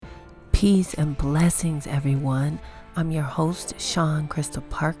Peace and blessings, everyone. I'm your host, Sean Crystal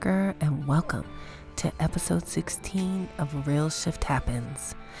Parker, and welcome to episode 16 of Real Shift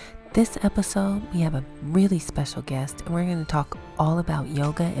Happens. This episode, we have a really special guest, and we're going to talk all about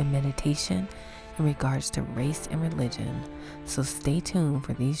yoga and meditation in regards to race and religion. So stay tuned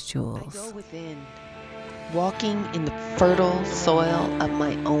for these jewels. I go within, walking in the fertile soil of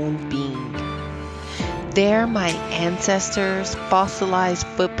my own being. There my ancestors' fossilized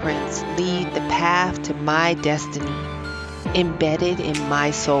footprints lead the path to my destiny, embedded in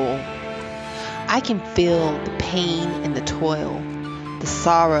my soul. I can feel the pain and the toil, the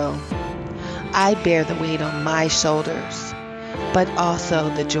sorrow. I bear the weight on my shoulders, but also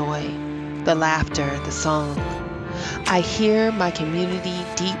the joy, the laughter, the song. I hear my community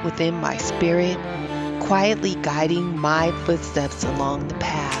deep within my spirit, quietly guiding my footsteps along the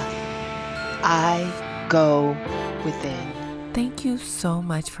path. I go within. Thank you so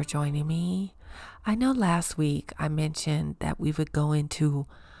much for joining me. I know last week I mentioned that we would go into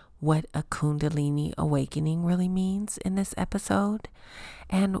what a Kundalini awakening really means in this episode,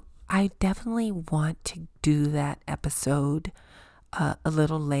 and I definitely want to do that episode a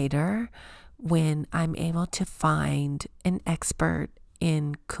little later when I'm able to find an expert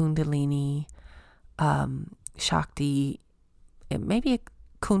in Kundalini, Shakti, maybe a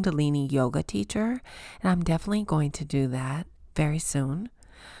Kundalini yoga teacher, and I'm definitely going to do that very soon.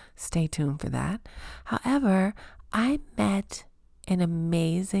 Stay tuned for that. However, I met an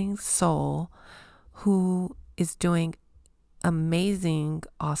amazing soul who is doing amazing,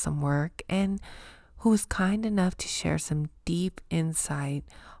 awesome work, and who was kind enough to share some deep insight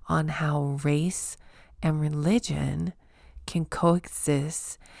on how race and religion can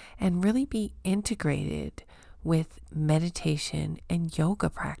coexist and really be integrated with meditation and yoga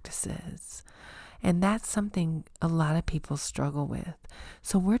practices. And that's something a lot of people struggle with.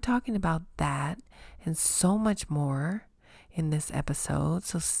 So we're talking about that and so much more in this episode.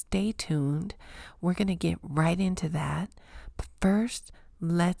 So stay tuned. We're going to get right into that. But first,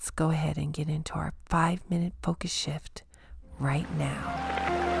 let's go ahead and get into our 5-minute focus shift right now.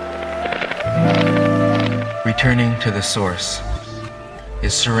 Returning to the source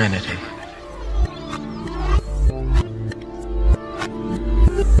is serenity.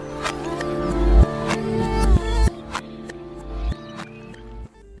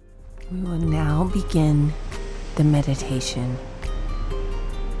 We will now begin the meditation.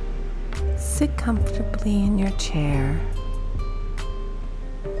 Sit comfortably in your chair.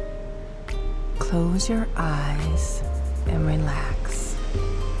 Close your eyes and relax.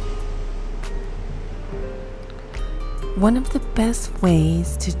 One of the best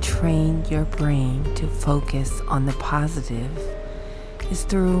ways to train your brain to focus on the positive is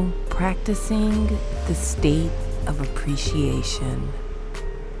through practicing the state of appreciation.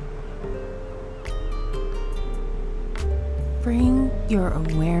 Bring your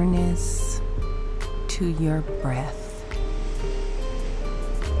awareness to your breath.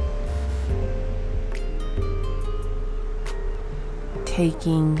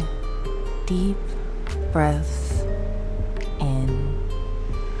 Taking deep breaths in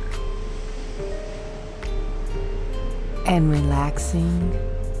and relaxing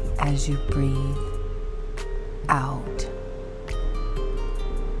as you breathe out.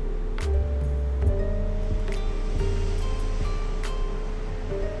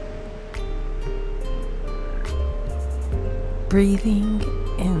 Breathing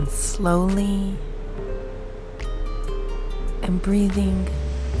in slowly and breathing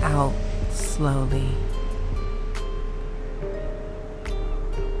out slowly.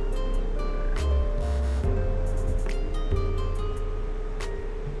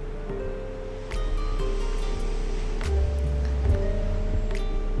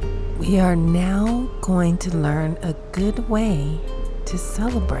 We are now going to learn a good way to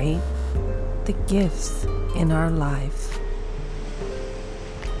celebrate the gifts in our life.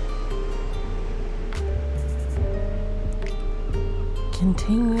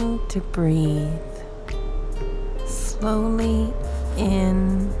 Continue to breathe slowly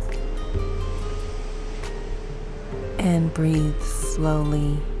in and breathe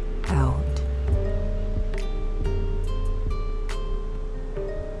slowly out.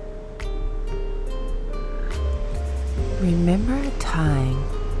 Remember a time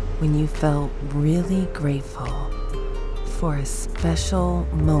when you felt really grateful for a special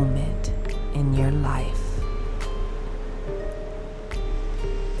moment in your life.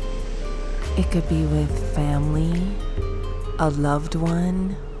 It could be with family, a loved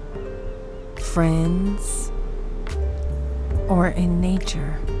one, friends, or in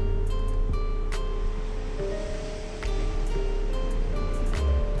nature.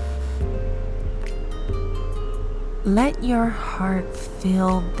 Let your heart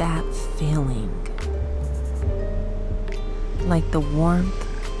feel that feeling, like the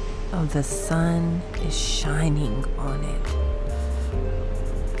warmth of the sun is shining on it.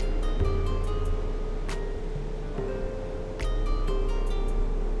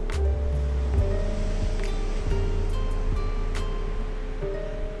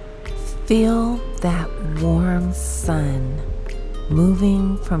 Feel that warm sun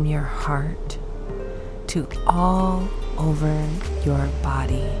moving from your heart to all over your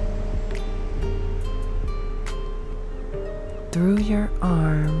body, through your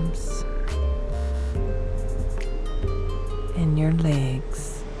arms and your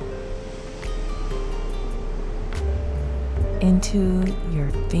legs, into your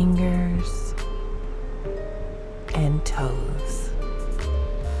fingers and toes.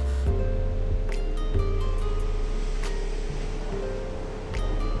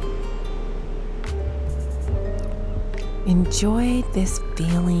 Enjoy this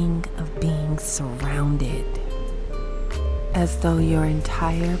feeling of being surrounded, as though your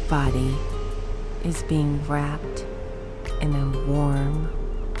entire body is being wrapped in a warm,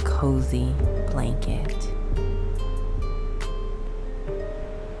 cozy blanket.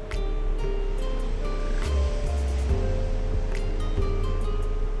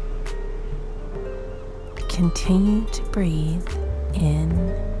 Continue to breathe in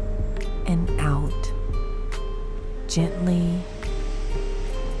and out gently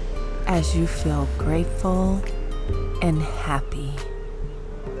as you feel grateful and happy.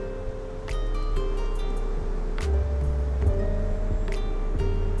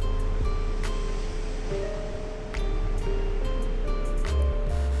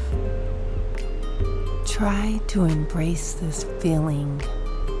 Try to embrace this feeling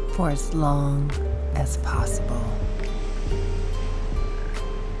for as long as possible.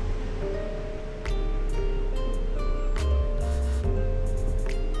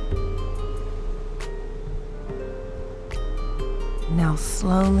 Now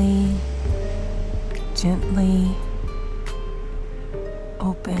slowly, gently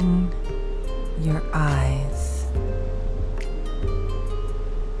open your eyes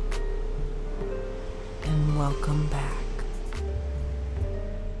and welcome back.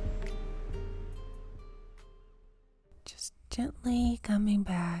 Just gently coming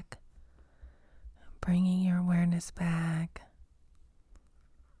back, bringing your awareness back,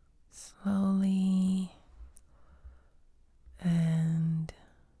 slowly. And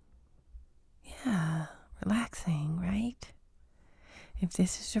yeah, relaxing, right? If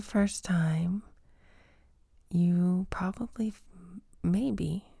this is your first time, you probably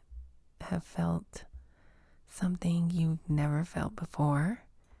maybe have felt something you've never felt before,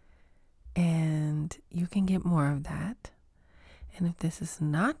 and you can get more of that. And if this is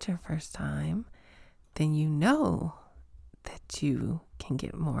not your first time, then you know that you can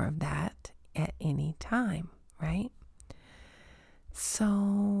get more of that at any time, right?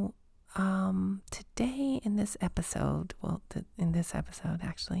 So today in this episode,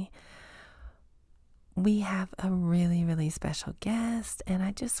 actually, we have a really, really special guest, and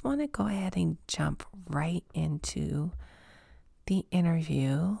I just want to go ahead and jump right into the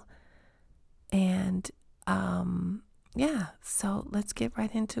interview. And so let's get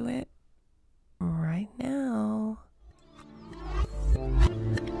right into it right now.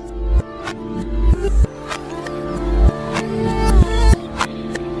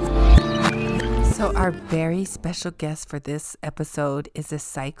 So our very special guest for this episode is a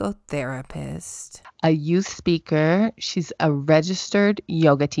psychotherapist, a youth speaker. She's a registered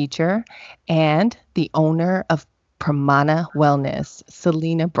yoga teacher and the owner of Pramana Wellness,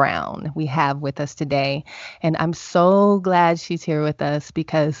 Selena Brown, we have with us today. And I'm so glad she's here with us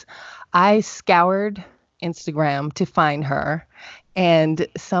because I scoured Instagram to find her, and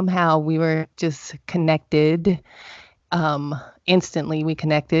somehow we were just connected. Instantly we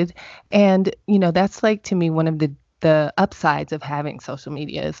connected. And, that's like, to me, one of the upsides of having social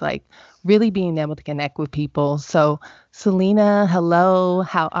media is like really being able to connect with people. So Selena, hello,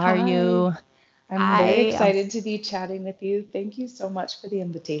 how are Hi, you? I'm very excited to be chatting with you. Thank you so much for the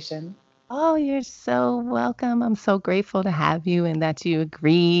invitation. Oh, you're so welcome. I'm so grateful to have you and that you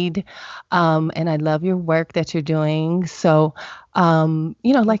agreed. And I love your work that you're doing. So,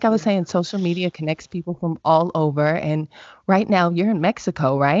 like I was saying, social media connects people from all over. And right now you're in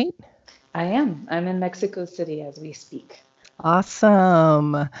Mexico, right? I am. I'm in Mexico City as we speak.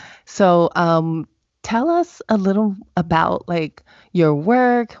 Awesome. So, tell us a little about like your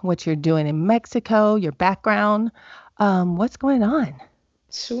work, what you're doing in Mexico, your background. What's going on?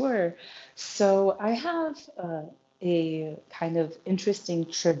 Sure. So I have a kind of interesting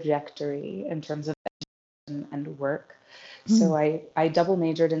trajectory in terms of and work. Mm. So I double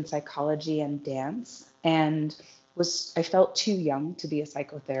majored in psychology and dance, and I felt too young to be a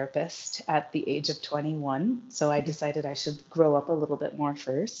psychotherapist at the age of 21. So I decided I should grow up a little bit more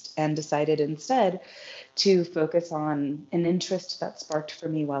first, and decided instead to focus on an interest that sparked for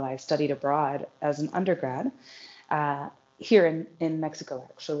me while I studied abroad as an undergrad. Uh, Here in Mexico,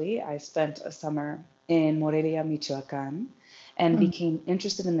 actually, I spent a summer in Morelia, Michoacan, and Mm. became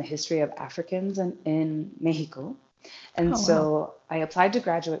interested in the history of Africans in Mexico. And Oh, wow. so I applied to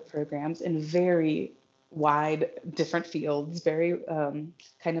graduate programs in very wide, different fields, very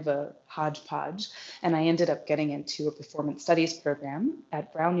kind of a hodgepodge. And I ended up getting into a performance studies program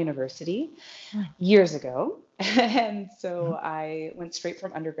at Brown University Mm. years ago. And so I went straight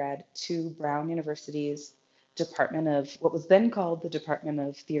from undergrad to Brown University's Department of what was then called the Department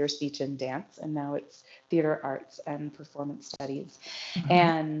of Theater, Speech, and Dance, and now it's Theater Arts and Performance Studies, Mm-hmm.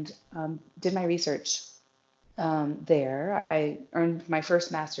 and did my research there. I earned my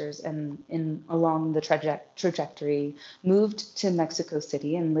first master's, and in along the trajectory, moved to Mexico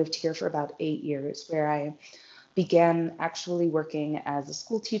City and lived here for about 8 years, where I began actually working as a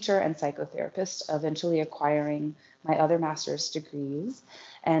school teacher and psychotherapist, eventually acquiring my other master's degrees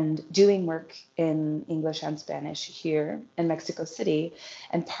and doing work in English and Spanish here in Mexico City.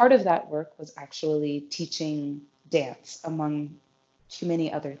 And part of that work was actually teaching dance, among too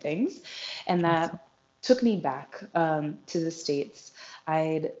many other things. And Awesome. that took me back to the States.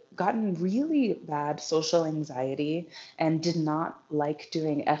 I'd gotten really bad social anxiety and did not like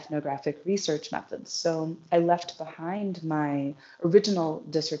doing ethnographic research methods. So I left behind my original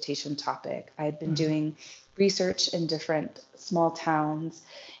dissertation topic. I had been Mm-hmm. doing research in different small towns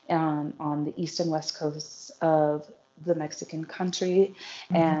on the east and west coasts of the Mexican country,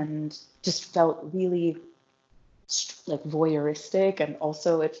 Mm-hmm. and just felt really like voyeuristic. And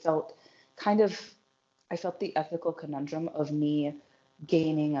also it felt kind of, I felt the ethical conundrum of me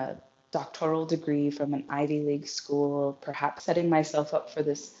gaining a doctoral degree from an Ivy League school, perhaps setting myself up for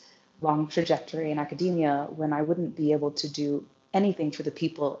this long trajectory in academia when I wouldn't be able to do anything for the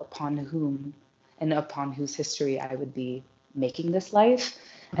people upon whom and upon whose history I would be making this life.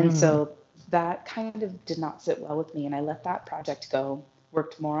 And Mm. so that kind of did not sit well with me, and I let that project go,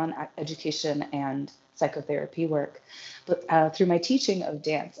 worked more on education and psychotherapy work. But through my teaching of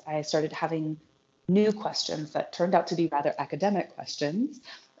dance, I started having new questions that turned out to be rather academic questions.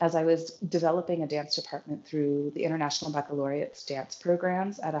 As I was developing a dance department through the International Baccalaureate's dance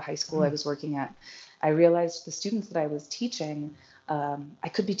programs at a high school I was working at, I realized the students that I was teaching, I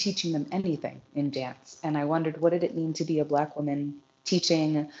could be teaching them anything in dance. And I wondered, what did it mean to be a Black woman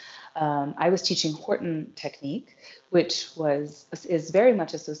teaching? I was teaching Horton technique, which is very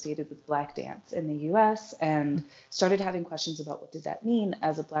much associated with Black dance in the US, and started having questions about what does that mean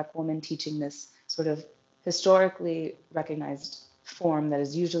as a Black woman teaching this sort of historically recognized form that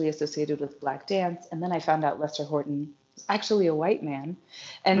is usually associated with Black dance. And then I found out Lester Horton was actually a white man.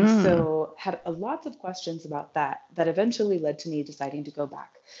 And Mm. so had lots of questions about that eventually led to me deciding to go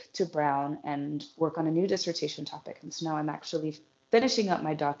back to Brown and work on a new dissertation topic. And so now I'm actually finishing up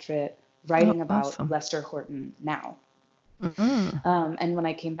my doctorate Oh, writing about awesome. Lester Horton now. Mm. And when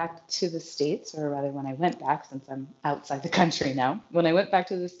I came back to the States, or rather when I went back, since I'm outside the country now, when I went back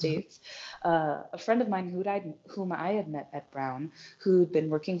to the Mhm. States, a friend of mine whom I had met at Brown, who'd been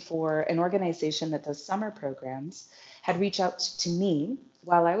working for an organization that does summer programs, had reached out to me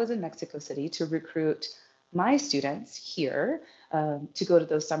while I was in Mexico City to recruit my students here to go to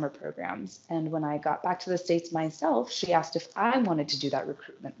those summer programs. And when I got back to the States myself, she asked if I wanted to do that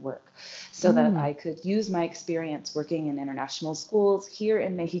recruitment work so that Mm. I could use my experience working in international schools here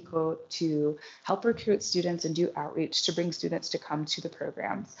in Mexico to help recruit students and do outreach to bring students to come to the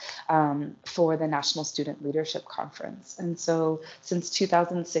programs for the National Student Leadership Conference. And so since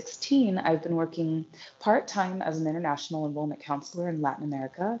 2016, I've been working part-time as an international enrollment counselor in Latin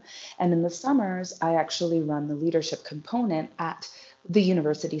America. And in the summers, I actually run the leadership component at the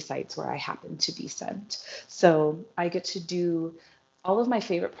university sites where I happen to be sent. So I get to do all of my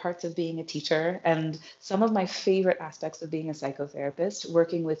favorite parts of being a teacher and some of my favorite aspects of being a psychotherapist,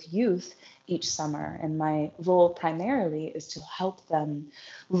 working with youth each summer. And my role primarily is to help them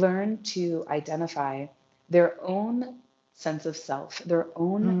learn to identify their own sense of self, their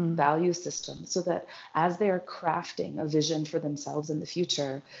own Mm. value system, so that as they are crafting a vision for themselves in the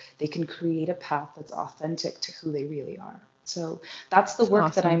future, they can create a path that's authentic to who they really are. So that's the That's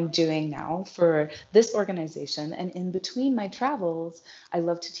work that awesome. I'm doing now for this organization. And in between my travels, I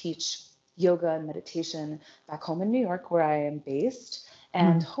love to teach yoga and meditation back home in New York, where I am based,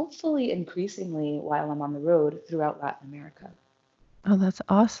 and Mm. hopefully increasingly while I'm on the road throughout Latin America. Oh, that's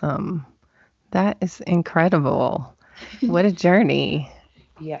awesome. That is incredible. What a journey.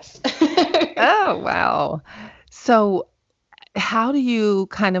 Yes. Oh, wow. So, how do you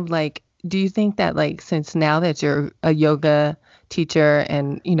kind of like, do you think that like since now that you're a yoga teacher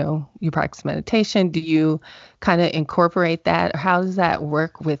and you practice meditation, do you kind of incorporate that? Or how does that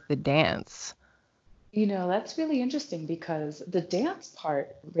work with the dance? That's really interesting because the dance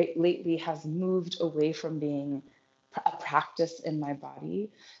part lately has moved away from being a practice in my body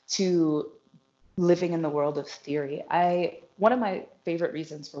to living in the world of theory. One of my favorite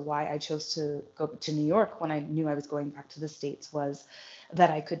reasons for why I chose to go to New York when I knew I was going back to the States was that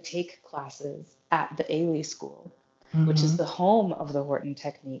I could take classes at the Ailey School, which is Mm-hmm. the home of the Horton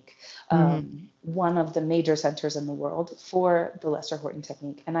Technique, Mm-hmm. one of the major centers in the world for the Lester Horton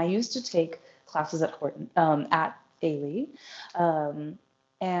Technique. And I used to take classes at Horton, at Ailey. Um,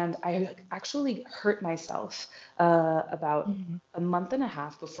 and I actually hurt myself about a month and a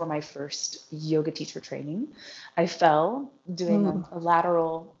half before my first yoga teacher training. I fell doing Ooh. a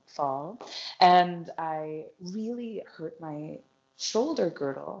lateral fall, and I really hurt my shoulder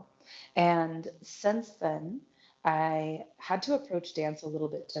girdle. And since then, I had to approach dance a little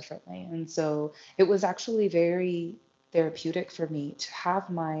bit differently. And so it was actually very therapeutic for me to have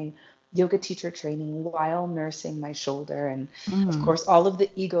my yoga teacher training while nursing my shoulder. And of Mm-hmm. course, all of the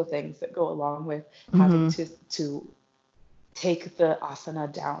ego things that go along with having to take the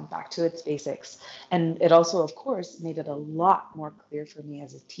asana down back to its basics. And it also, of course, made it a lot more clear for me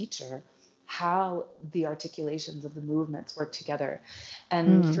as a teacher how the articulations of the movements work together.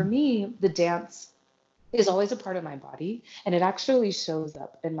 And for Mm-hmm. me, the dance is always a part of my body, and it actually shows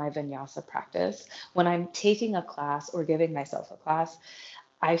up in my vinyasa practice. When I'm taking a class or giving myself a class,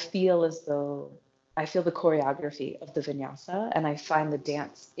 I feel as though I feel the choreography of the vinyasa, and I find the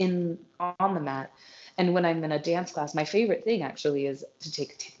dance in on the mat. And when I'm in a dance class, my favorite thing actually is to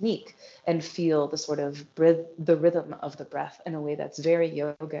take a technique and feel the sort of the rhythm of the breath in a way that's very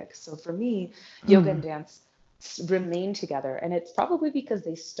yogic. So for me, yoga and dance remain together, and it's probably because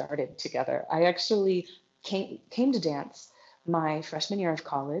they started together. I actually came to dance my freshman year of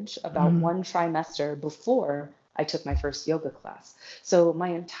college, about Mm-hmm. one trimester before I took my first yoga class. So my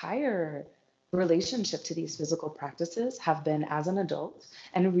entire relationship to these physical practices have been as an adult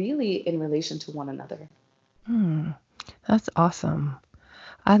and really in relation to one another. Mm. That's awesome.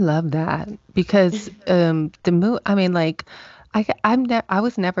 I love that because I mean like I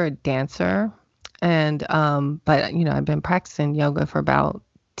was never a dancer and but I've been practicing yoga for about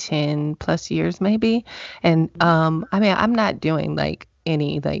 10 plus years maybe. And I mean I'm not doing like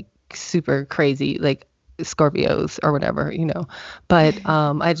any like super crazy like Scorpios or whatever, but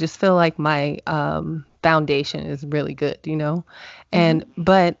I just feel like my foundation is really good, Mhm. and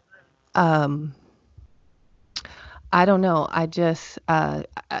but um I don't know. I just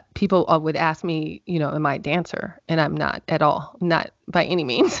people would ask me, am I a dancer? And I'm not at all, not by any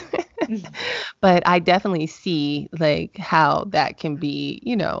means. But I definitely see like how that can be,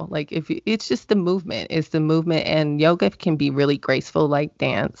 like it's just the movement. It's the movement, and yoga can be really graceful like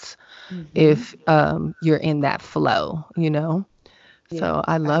dance Mhm. if you're in that flow. Yes, So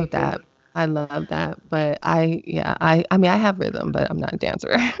I I love that. agree. I love that. But I mean I have rhythm, but I'm not a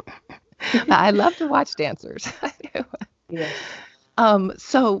dancer. I love to watch dancers. I do. Yes.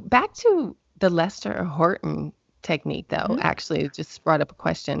 So back to the Lester Horton technique, though, Mhm. actually, it just brought up a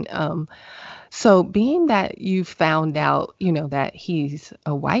question. So being that you found out, that he's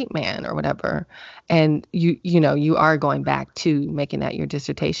a white man or whatever, and you are going back to making that your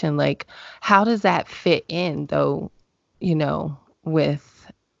dissertation, like, how does that fit in, though,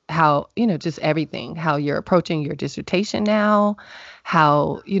 with how, just everything, how you're approaching your dissertation now,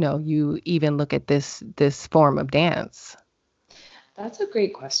 how, you even look at this form of dance? That's a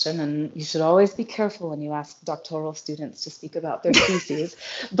great question, and you should always be careful when you ask doctoral students to speak about their theses.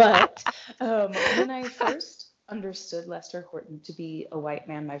 But when I first understood Lester Horton to be a white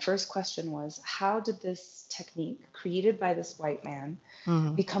man, my first question was, how did this technique created by this white man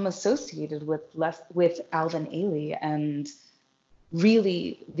Mm, become associated with Alvin Ailey and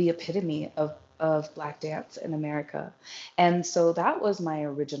really the epitome of Black dance in America? And so that was my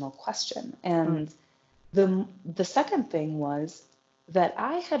original question. mm, And the second thing was that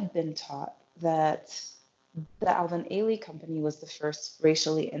I had been taught that the Alvin Ailey Company was the first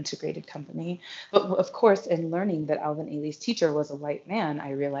racially integrated company. But of course, in learning that Alvin Ailey's teacher was a white man,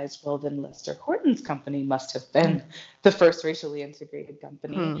 I realized, well, then Lester Horton's company must have mm, been the first racially integrated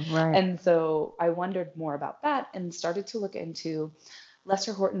company. right. And so I wondered more about that and started to look into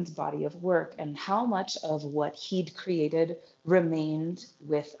Lester Horton's body of work and how much of what he'd created remained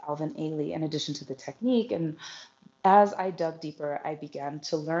with Alvin Ailey in addition to the technique. And as I dug deeper, I began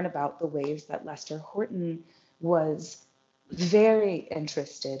to learn about the ways that Lester Horton was very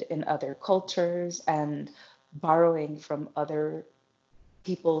interested in other cultures and borrowing from other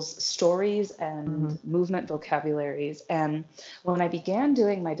people's stories Mm-hmm. and movement vocabularies. And when I began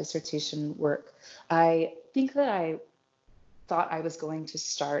doing my dissertation work, I think that I thought I was going to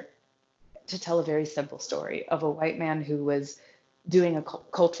start to tell a very simple story of a white man who was doing a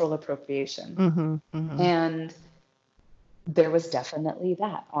cultural appropriation. Mm-hmm. Mm-hmm. And there was definitely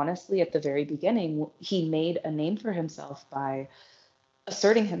that. Honestly, at the very beginning, he made a name for himself by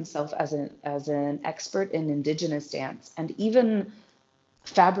asserting himself as an expert in indigenous dance and even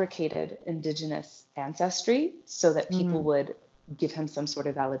fabricated indigenous ancestry so that people Mm. would give him some sort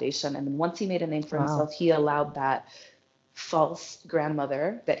of validation. And then once he made a name for Wow. himself, he allowed that false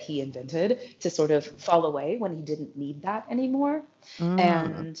grandmother that he invented to sort of fall away when he didn't need that anymore. Mm.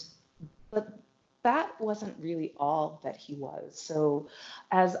 And but that wasn't really all that he was. So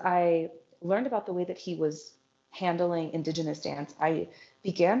as I learned about the way that he was handling indigenous dance, I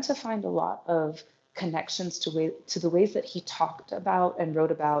began to find a lot of connections to the ways that he talked about and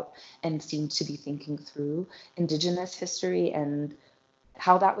wrote about and seemed to be thinking through indigenous history and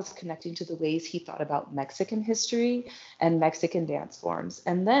how that was connecting to the ways he thought about Mexican history and Mexican dance forms.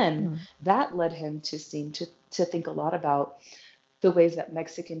 And then Mm. that led him to seem to think a lot about the ways that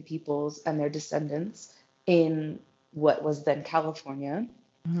Mexican peoples and their descendants in what was then California,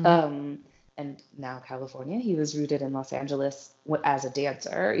 Mm-hmm. um, and now California. He was rooted in Los Angeles as a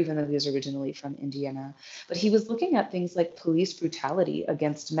dancer, even though he was originally from Indiana. But he was looking at things like police brutality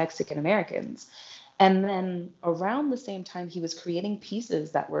against Mexican Americans. And then around the same time he was creating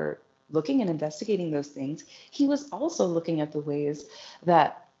pieces that were looking and investigating those things, he was also looking at the ways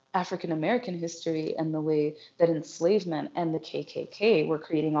that African American history and the way that enslavement and the KKK were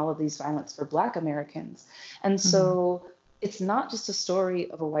creating all of these violence for Black Americans. And Mm-hmm. so it's not just a story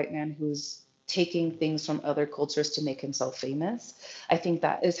of a white man who's taking things from other cultures to make himself famous. I think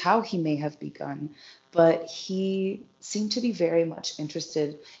that is how he may have begun. But he seemed to be very much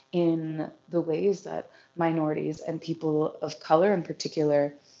interested in the ways that minorities and people of color in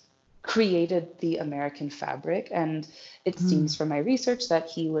particular created the American fabric. And it Mm. seems from my research that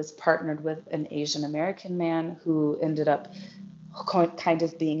he was partnered with an Asian American man who ended up kind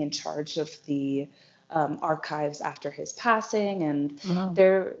of being in charge of the archives after his passing. And Wow.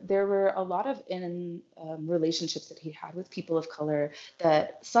 there were a lot of relationships that he had with people of color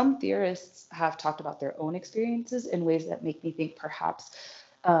that some theorists have talked about their own experiences in ways that make me think perhaps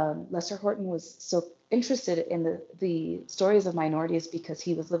Lester Horton was so interested in the stories of minorities because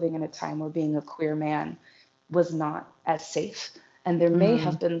he was living in a time where being a queer man was not as safe. And there may Mm.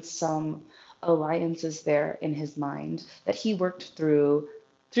 have been some alliances there in his mind that he worked through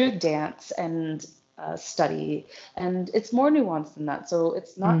dance and study. And it's more nuanced than that. So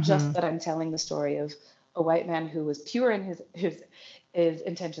it's not Mm-hmm. just that I'm telling the story of a white man who was pure in his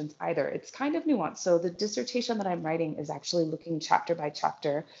intentions either. It's kind of nuanced. So the dissertation that I'm writing is actually looking chapter by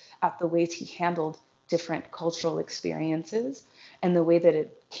chapter at the ways he handled different cultural experiences and the way that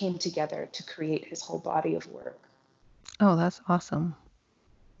it came together to create his whole body of work. Oh, that's awesome.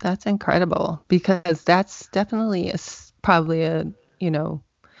 That's incredible because that's definitely probably a, you know,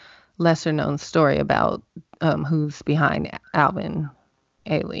 lesser known story about who's behind Alvin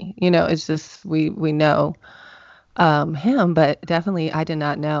Ailey. It's just we know him, but definitely I did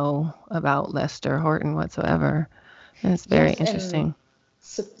not know about Lester Horton whatsoever. And it's very Yes, and interesting.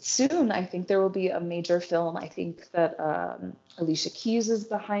 so soon I think there will be a major film. I think that Alicia Keys is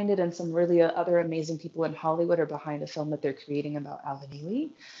behind it, and some really other amazing people in Hollywood are behind a film that they're creating about Alvin Ailey.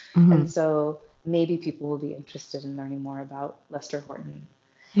 And Hmm. so maybe people will be interested in learning more about Lester Horton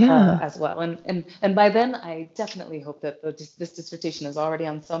Yeah, as well. And by then, I definitely hope that this dissertation is already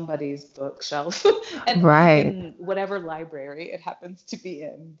on somebody's bookshelf and right. in whatever library it happens to be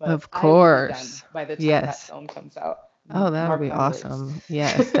in. But Of I will be done course. by the time that Yes. film comes out. Oh, that would Mark be my words. awesome.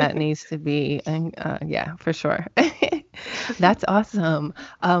 Yes, that needs to be, and yeah, for sure. That's awesome.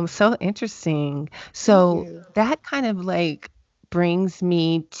 So interesting. Thank So you. that kind of like brings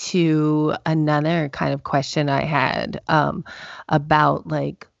me to another kind of question I had about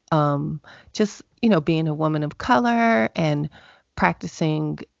like just being a woman of color and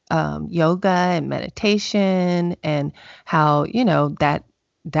practicing yoga and meditation and how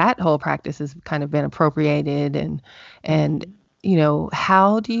that whole practice has kind of been appropriated and Hmm.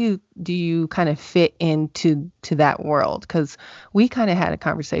 how do you kind of fit into that world? Because we kind of had a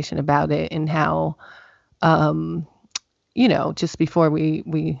conversation about it and how um just before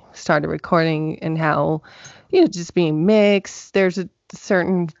we started recording and how just being mixed, there's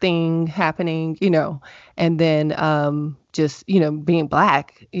certain thing happening, and then just, being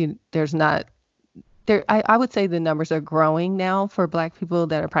Black, there's not there. I would say the numbers are growing now for Black people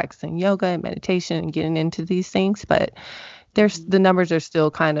that are practicing yoga and meditation and getting into these things, but the numbers are still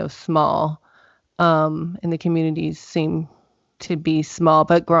kind of small, and the communities seem to be small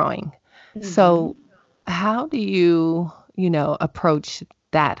but growing. So how do you, approach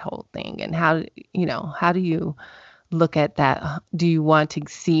that whole thing, and how do you look at that? Do you want to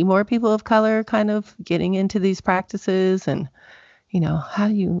see more people of color kind of getting into these practices? And,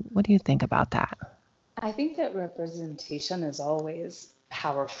 what do you think about that? I think that representation is always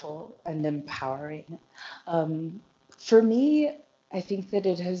powerful and empowering. For me, I think that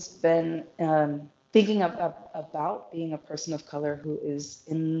it has been thinking about being a person of color who is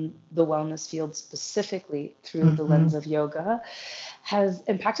in the wellness field specifically through the lens of yoga has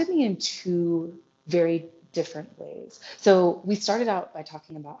impacted me in two very different ways. So we started out by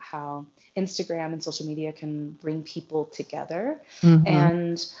talking about how Instagram and social media can bring people together.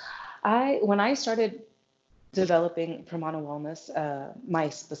 And when I started developing Pramana Wellness, my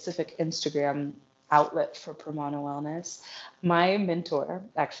specific Instagram outlet for Pramana Wellness, my mentor,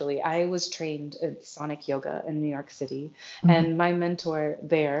 actually, I was trained at Sonic Yoga in New York City, and my mentor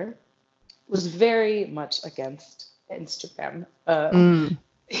there was very much against Instagram.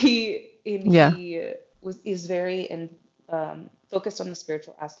 He is very focused on the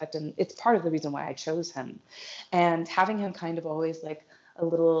spiritual aspect, and it's part of the reason why I chose him. And having him kind of always like a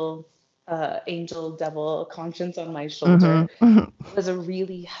little angel devil conscience on my shoulder was a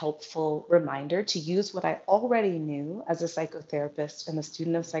really helpful reminder to use what I already knew as a psychotherapist and a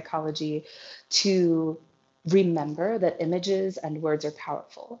student of psychology to remember that images and words are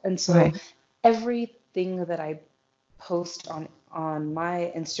powerful. And so everything that I post on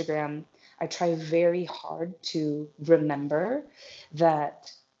my Instagram, I try very hard to remember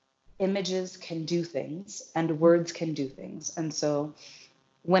that images can do things and words can do things. And so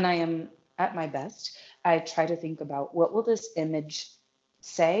when I am at my best, I try to think about what will this image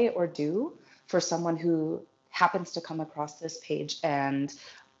say or do for someone who happens to come across this page and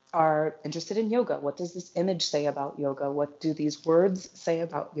are interested in yoga. What does this image say about yoga? What do these words say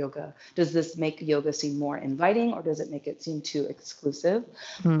about yoga? Does this make yoga seem more inviting, or does it make it seem too exclusive?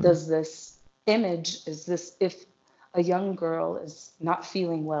 Does this image, if a young girl is not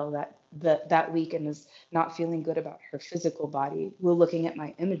feeling well that week and is not feeling good about her physical body, will looking at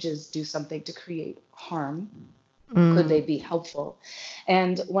my images do something to create harm? Could they be helpful?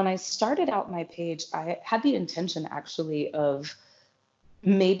 And when I started out my page, I had the intention actually of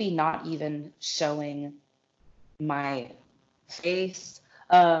maybe not even showing my face,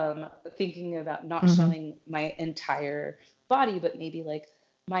 thinking about not showing my entire body, but maybe like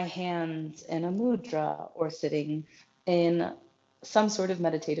my hands in a mudra or sitting in some sort of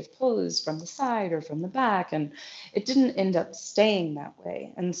meditative pose from the side or from the back. And it didn't end up staying that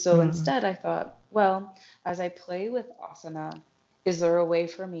way. And so instead I thought, well, as I play with asana, is there a way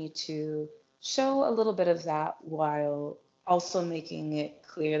for me to show a little bit of that while also making it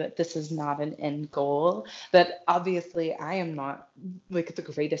clear that this is not an end goal, that obviously I am not like the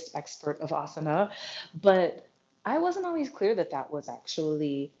greatest expert of asana, but I wasn't always clear that that was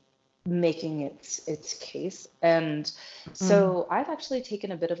actually making its case. And so I've actually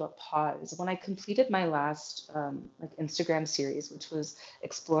taken a bit of a pause. When I completed my last like Instagram series, which was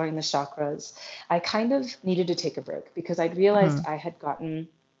exploring the chakras, I kind of needed to take a break because I'd realized I had gotten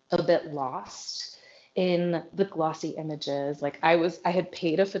a bit lost in the glossy images. Like I had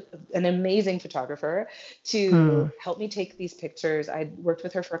paid an amazing photographer to help me take these pictures. I'd worked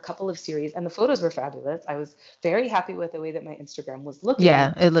with her for a couple of series and the photos were fabulous. I was very happy with the way that my Instagram was looking.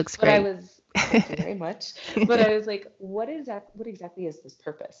 Yeah, it looks great. Thank you very much. But I was like, what exactly is this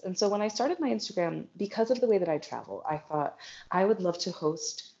purpose? And so when I started my Instagram, because of the way that I travel, I thought I would love to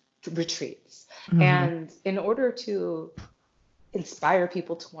host retreats. And in order to inspire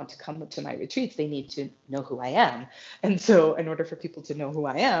people to want to come to my retreats, they need to know who I am. And so in order for people to know who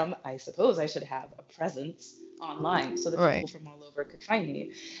I am, I suppose I should have a presence online so that people from all over could find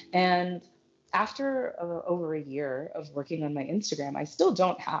me. And after over a year of working on my Instagram, I still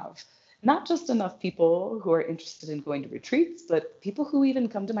don't have not just enough people who are interested in going to retreats, but people who even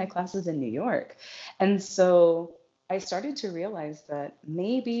come to my classes in New York. And so I started to realize that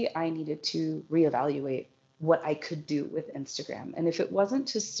maybe I needed to reevaluate what I could do with Instagram. And if it wasn't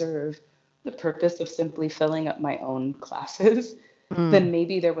to serve the purpose of simply filling up my own classes, then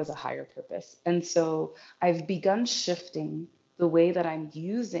maybe there was a higher purpose. And so I've begun shifting the way that I'm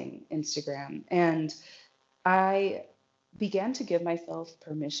using Instagram. And I began to give myself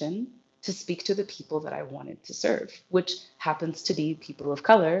permission to speak to the people that I wanted to serve, which happens to be people of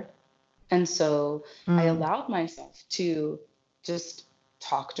color. And so I Mm. allowed myself to just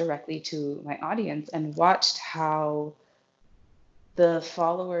talk directly to my audience and watched how the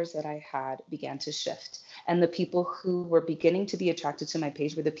followers that I had began to shift. And the people who were beginning to be attracted to my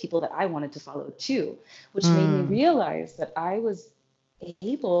page were the people that I wanted to follow too, which made me Mm. realize that I was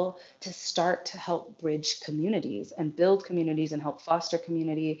able to start to help bridge communities and build communities and help foster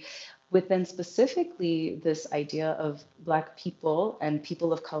community within specifically this idea of Black people and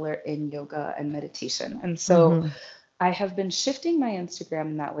people of color in yoga and meditation. And so Mm-hmm. I have been shifting my Instagram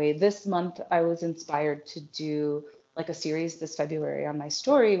in that way. This month, I was inspired to do like a series this February on my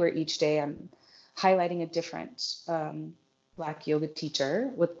story where each day I'm highlighting a different Black yoga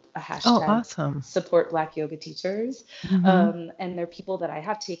teacher with a Oh, hashtag awesome. support Black yoga teachers. Mm-hmm. And they're people that I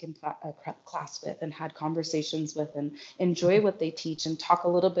have taken a class with and had conversations with and enjoy what they teach and talk a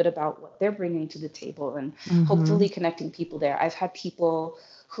little bit about what they're bringing to the table and Mm-hmm. hopefully connecting people there. I've had people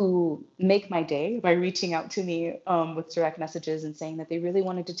who make my day by reaching out to me with direct messages and saying that they really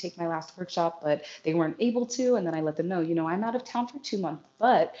wanted to take my last workshop, but they weren't able to. And then I let them know, I'm out of town for 2 months,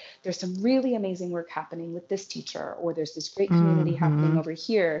 but there's some really amazing work happening with this teacher, or there's this great community happening Mm-hmm. over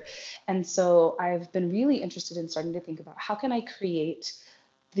here. And so I've been really interested in starting to think about how can I create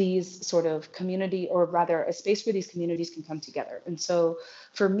these sort of community, or rather a space where these communities can come together. And so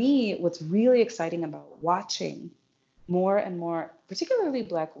for me, what's really exciting about watching more and more, particularly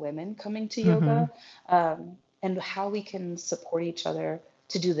Black women coming to Mm-hmm. yoga, and how we can support each other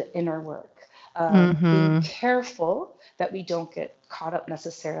to do the inner work. Being Mm-hmm. careful that we don't get caught up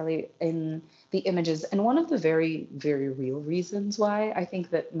necessarily in the images. And one of the very, very real reasons why I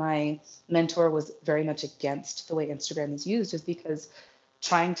think that my mentor was very much against the way Instagram is used is because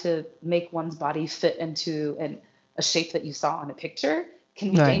trying to make one's body fit into a shape that you saw on a picture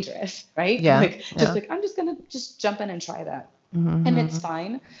can be Right. dangerous, right? Yeah. Like just Yeah. like I'm just gonna just jump in and try that. And it's Mm-hmm.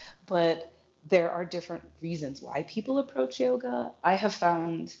 fine, but there are different reasons why people approach yoga. I have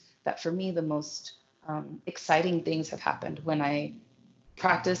found that for me, the most exciting things have happened when I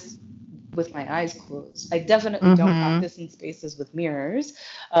practice with my eyes closed. I definitely don't Mm-hmm. practice in spaces with mirrors.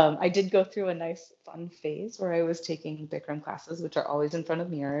 I did go through a nice fun phase where I was taking Bikram classes, which are always in front of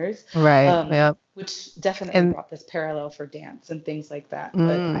mirrors, Right. Yep. which definitely And brought this parallel for dance and things like that.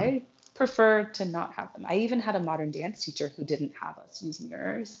 But mm, I prefer to not have them. I even had a modern dance teacher who didn't have us use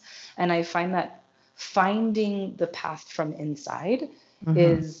mirrors. And I find that finding the path from inside mm-hmm.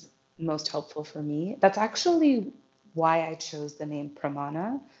 is most helpful for me. That's actually why I chose the name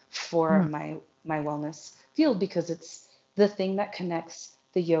Pramana for my wellness field, because it's the thing that connects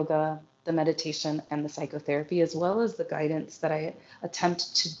the yoga, the meditation, and the psychotherapy, as well as the guidance that I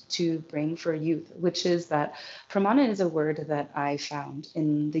attempt to bring for youth, which is that Pramana is a word that I found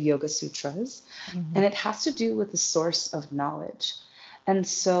in the Yoga Sutras, Mm-hmm. and it has to do with the source of knowledge. And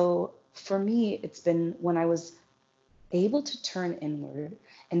so for me, it's been when I was able to turn inward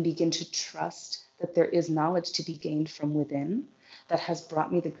and begin to trust that there is knowledge to be gained from within that has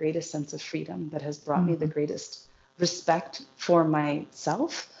brought me the greatest sense of freedom, that has brought me the Mm-hmm. greatest respect for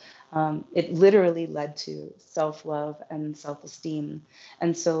myself. It literally led to self love and self esteem.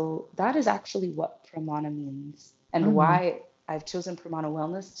 And so that is actually what Pramana means, and Mm-hmm. why I've chosen Pramana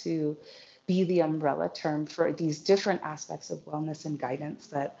Wellness to be the umbrella term for these different aspects of wellness and guidance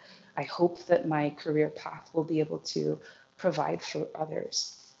that I hope that my career path will be able to provide for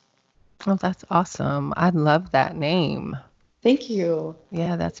others. Oh, that's awesome. I love that name. Thank you.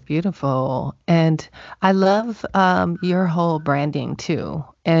 Yeah, that's beautiful. And I love your whole branding too.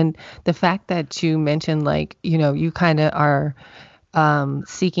 And the fact that you mentioned, like, you kind of are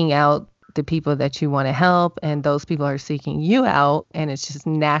seeking out the people that you want to help, and those people are seeking you out, and it's just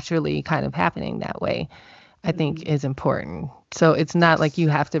naturally kind of happening that way. I think Mhm. is important. So it's not like Yes. you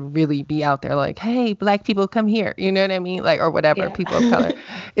have to really be out there like, hey, Black people, come here. You know what I mean? Like, or whatever, Yeah. people of color.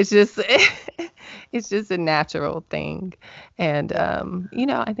 It's just, it's just a natural thing. And,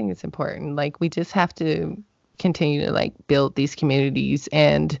 Yeah. I think it's important. Like, we just have to continue to like build these communities.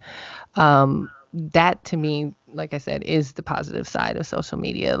 And that to me, like I said, is the positive side of social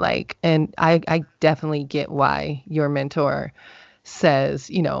media. Like, and I definitely get why your mentor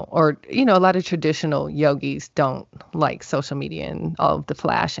says, a lot of traditional yogis don't like social media and all of the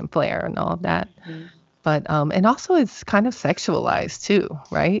flash and flare and all of that. Mhm. But and also it's kind of sexualized too,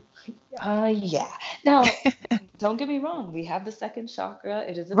 right? Yeah. Now, don't get me wrong. We have the second chakra.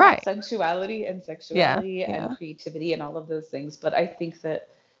 It is about Right. sensuality and Yeah. sexuality and Yeah. creativity and all of those things. But I think that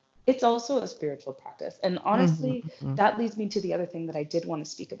it's also a spiritual practice. And honestly, Mm-hmm. that leads me to the other thing that I did want to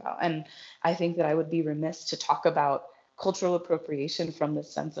speak about. And I think that I would be remiss to talk about cultural appropriation from the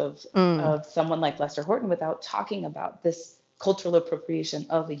sense Mm. of someone like Lester Horton without talking about this cultural appropriation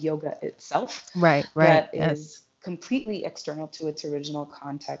of the yoga itself Right, right. that Yes. is completely external to its original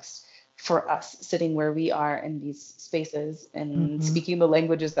context for us sitting where we are in these spaces and Mm-hmm. speaking the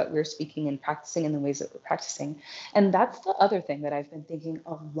languages that we're speaking and practicing in the ways that we're practicing. And that's the other thing that I've been thinking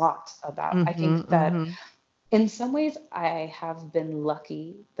a lot about. I Mm-hmm. think that Mm-hmm. in some ways, I have been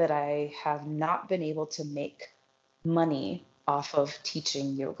lucky that I have not been able to make money off of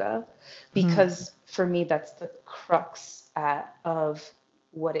teaching yoga, Mm-hmm. because for me, that's the crux of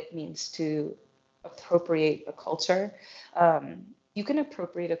what it means to appropriate a culture. Um, you can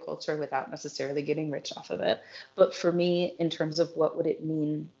appropriate a culture without necessarily getting rich off of it. But for me, in terms of what would it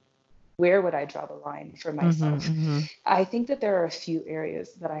mean, where would I draw the line for myself? Mm-hmm. I think that there are a few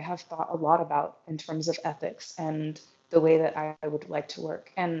areas that I have thought a lot about in terms of ethics and the way that I would like to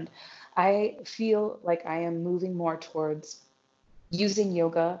work. And I feel like I am moving more towards using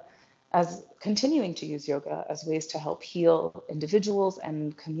yoga as continuing to use yoga as ways to help heal individuals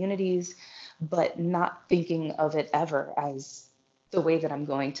and communities, but not thinking of it ever as the way that I'm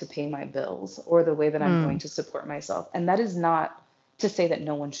going to pay my bills or the way that I'm going Mm. to support myself. And that is not to say that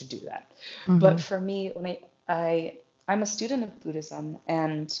no one should do that. But Mm-hmm. for me, I'm a student of Buddhism,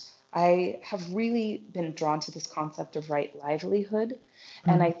 and I have really been drawn to this concept of right livelihood.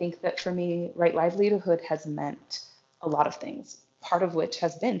 And I think that for me, right livelihood has meant a lot of things, part of which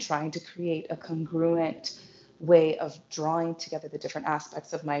has been trying to create a congruent way of drawing together the different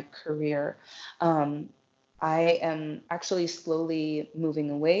aspects of my career. Um, I am actually slowly moving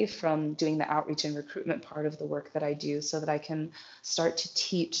away from doing the outreach and recruitment part of the work that I do so that I can start to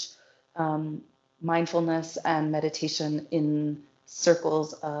teach um, mindfulness and meditation in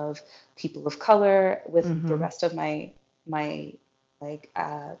circles of people of color with the Mm-hmm. rest of my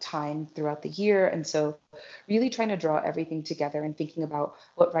time throughout the year. And so really trying to draw everything together and thinking about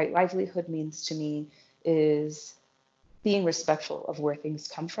what right livelihood means to me is being respectful of where things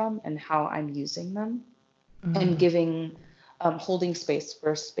come from and how I'm using them, and Mm-hmm. giving holding space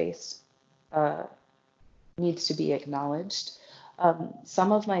where space uh, needs to be acknowledged.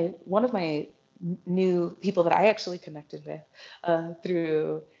 Some of my one of my new people that I actually connected with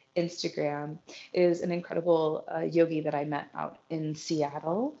through Instagram is an incredible yogi that I met out in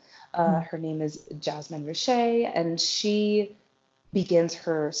Seattle. Her name is Jasmine Richey, and she begins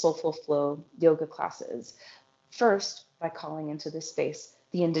her Soulful Flow yoga classes first by calling into this space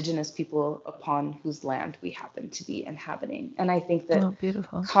the indigenous people upon whose land we happen to be inhabiting. And I think Oh, that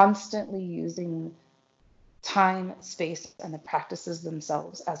beautiful. constantly using time, space, and the practices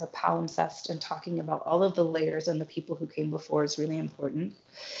themselves as a palimpsest and talking about all of the layers and the people who came before is really important.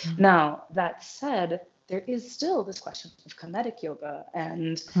 Now, that said, there is still this question of Kemetic yoga.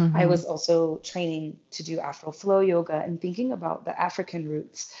 And I Mm-hmm. was also training to do Afro flow yoga and thinking about the African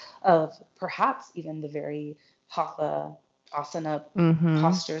roots of perhaps even the very hatha asana Mm-hmm.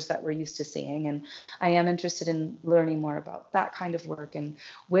 postures that we're used to seeing. And I am interested in learning more about that kind of work and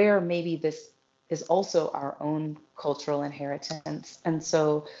where maybe this is also our own cultural inheritance. And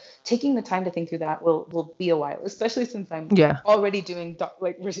so taking the time to think through that will be a while, especially since I'm Yeah. already doing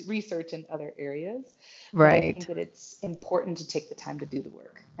research in other areas. But I think Right. that it's important to take the time to do the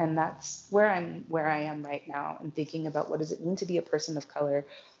work, and that's where I am right now, and thinking about what does it mean to be a person of color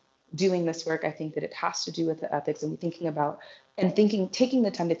doing this work. I think that it has to do with the ethics, and thinking about and thinking taking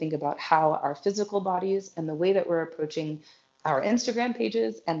the time to think about how our physical bodies and the way that we're approaching our Instagram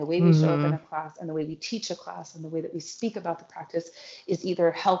pages and the way we show up in Mm-hmm. a class and the way we teach a class and the way that we speak about the practice is either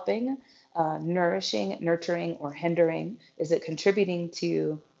helping, nourishing, nurturing, or hindering. Is it contributing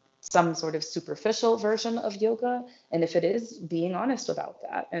to some sort of superficial version of yoga? And if it is, being honest about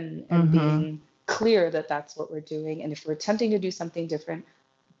that and Mm-hmm. being clear that that's what we're doing. And if we're attempting to do something different,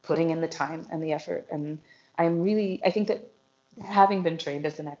 putting in the time and the effort. And I think that having been trained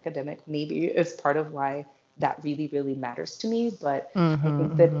as an academic maybe is part of why that really, really matters to me. But I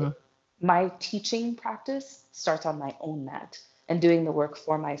think that Mm-hmm. my teaching practice starts on my own mat and doing the work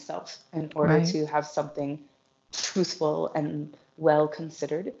for myself in order Right. to have something truthful and well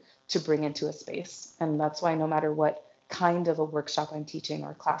considered to bring into a space. And that's why no matter what kind of a workshop I'm teaching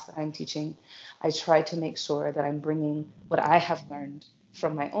or class that I'm teaching, I try to make sure that I'm bringing what I have learned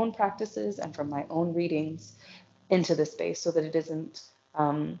from my own practices and from my own readings into the space so that it isn't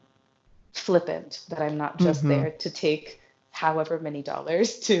um, flippant, that I'm not just Mm-hmm. there to take however many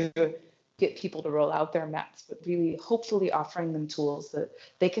dollars to get people to roll out their mats, but really hopefully offering them tools that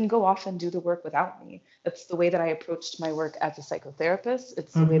they can go off and do the work without me. That's the way that I approached my work as a psychotherapist.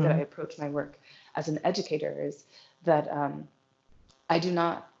 It's the way that I Mm-hmm. approach my work as an educator, is that I do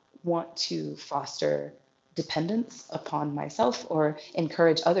not want to foster dependence upon myself or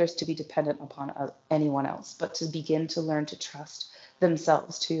encourage others to be dependent upon anyone else, but to begin to learn to trust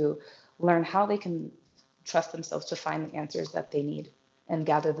themselves, to learn how they can trust themselves to find the answers that they need and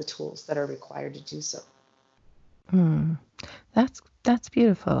gather the tools that are required to do so. Hmm. That's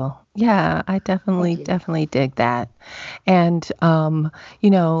beautiful. Yeah, I Thank you. definitely dig that. And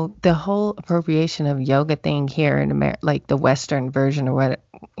the whole appropriation of yoga thing here in America, like the Western version or what,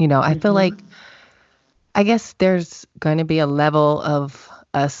 I feel like Mm-hmm. I guess there's going to be a level of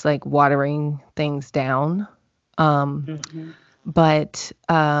us like watering things down. Um, Mm-hmm. but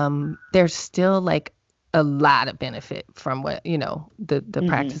there's still like a lot of benefit from what the Mm-hmm.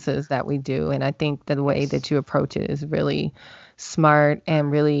 practices that we do, and I think the way Yes. that you approach it is really smart and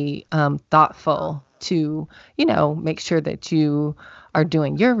really thoughtful to make sure that you are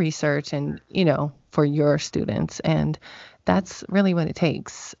doing your research and for your students, and that's really what it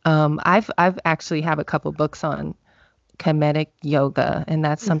takes. I've actually have a couple books on Kemetic yoga, and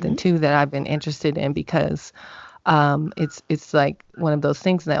that's something Mm-hmm. too that I've been interested in because it's like one of those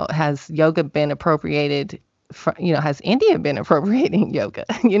things now. Has yoga been appropriated? Has India been appropriating yoga?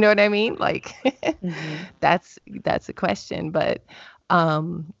 You know what I mean? Like, Mm-hmm. that's a question. But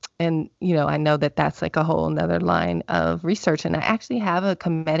and I know that that's like a whole another line of research. And I actually have a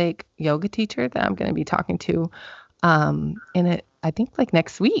Kemetic yoga teacher that I'm going to be talking to in it, I think like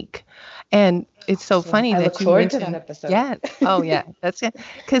next week. And it's so Awesome. funny I look that you forward to that mentioned, episode. yeah. Oh yeah, that's it.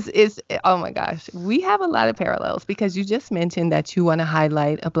 Because oh my gosh, we have a lot of parallels because you just mentioned that you want to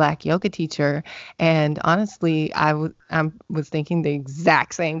highlight a Black yoga teacher. And honestly, I was thinking the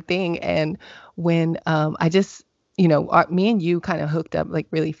exact same thing. And when I just, me and you kind of hooked up like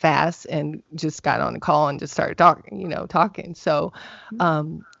really fast and just got on the call and just started talking. So,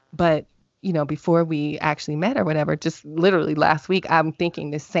 but before we actually met or whatever, just literally last week, I'm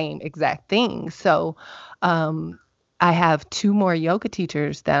thinking the same exact thing. So, I have two more yoga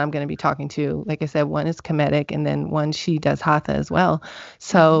teachers that I'm going to be talking to. Like I said, one is Kemetic and then one she does Hatha as well. Mm-hmm.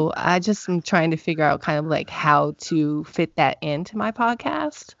 So I just am trying to figure out kind of like how to fit that into my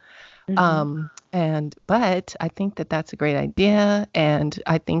podcast. Mm-hmm. But I think that that's a great idea. And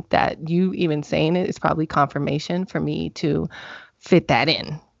I think that you even saying it is probably confirmation for me to fit that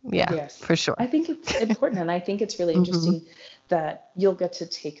in. Yeah, Yes, for sure. I think it's important, and I think it's really Hmm. interesting that you'll get to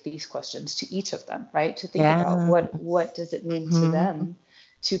take these questions to each of them, right? To think about Yeah. what does it mean to Hmm. them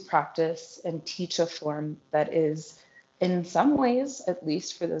to practice and teach a form that is, in some ways, at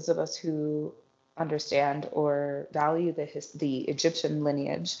least for those of us who understand or value the Egyptian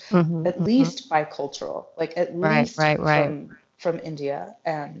lineage, Hmm. at Hmm. least bicultural, like at Right, least right, right. from India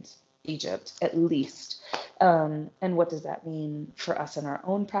and Egypt, at least. And what does that mean for us in our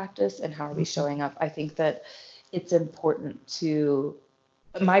own practice and how are we Hmm. showing up? I think that it's important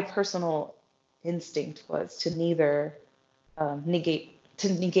my personal instinct was to neither negate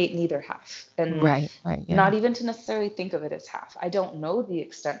neither half and Right, right. Yeah. not even to necessarily think of it as half. I don't know the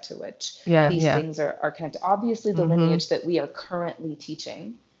extent to which Yeah, these yeah. things are connected. Obviously, the Hmm. lineage that we are currently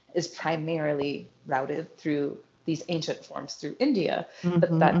teaching is primarily routed through these ancient forms through India, Hmm.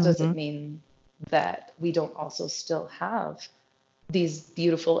 but that Hmm. doesn't mean that we don't also still have these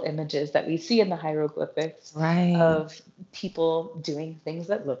beautiful images that we see in the hieroglyphics Right. of people doing things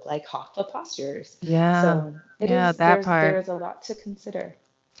that look like hatha postures. Yeah. So Yeah, that there part. is a lot to consider.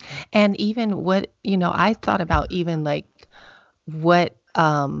 And even what, I thought about even like what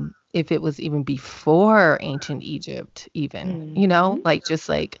if it was even before ancient Egypt even, Mm-hmm. like just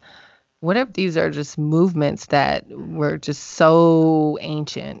like what if these are just movements that were just so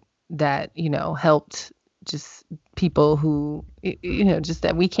ancient that, helped just people who, just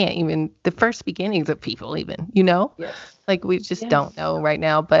that we can't even, the first beginnings of people even, Yes. like we just don't Yes. know right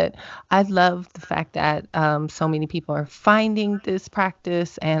now. But I love the fact that so many people are finding this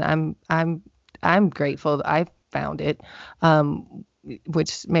practice, and I'm grateful that I found it,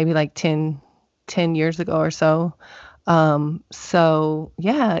 which maybe like 10 years ago or so. So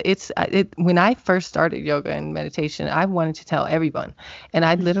yeah, when I first started yoga and meditation, I wanted to tell everyone. And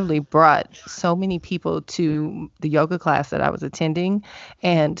I literally brought so many people to the yoga class that I was attending,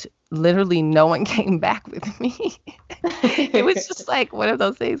 and literally no one came back with me. It was just like one of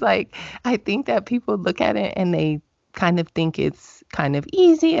those things. Like, I think that people look at it and they kind of think it's kind of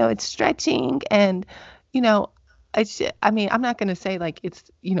easy or it's stretching. And, you know, I mean, I'm not going to say like it's,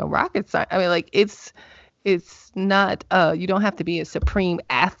 rocket science. I mean, like it's not you don't have to be a supreme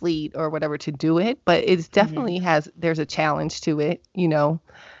athlete or whatever to do it, but it's Mm-hmm. definitely there's a challenge to it,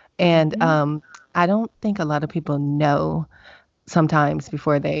 and Mm-hmm. I don't think a lot of people know sometimes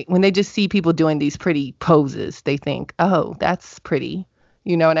when they just see people doing these pretty poses, they think, oh, that's pretty,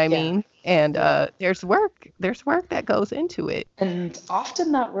 You know what I Yeah. mean? And Yeah. there's work that goes into it. And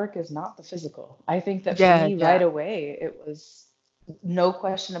often that work is not the physical. I think that for Yeah, me right yeah. away, it was no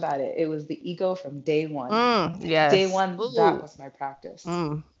question about it. It was the ego from day one. Day Yes. one, that Ooh. was my practice.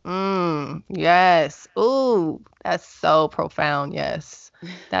 Yes. Ooh, that's so profound. Yes.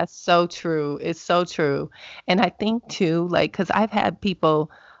 That's so true. It's so true. And I think too, like, because I've had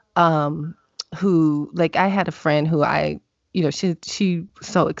people um who, like, I had a friend who she was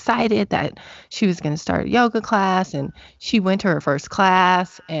so excited that she was going to start a yoga class, and she went to her first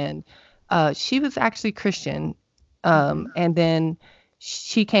class, and she was actually Christian. Hmm. And then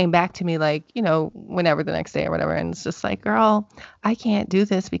she came back to me, like, whenever, the next day or whatever, and it's just like, girl, I can't do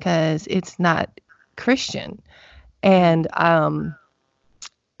this because it's not Christian. And Mm.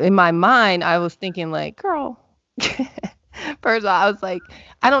 in my mind, I was thinking, like, girl, first of all, I was like,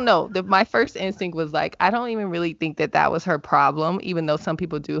 I don't know. My first instinct was like, I don't even really think that that was her problem, even though some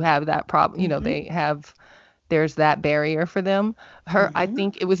people do have that problem. Hmm. There's that barrier for them. I Hmm.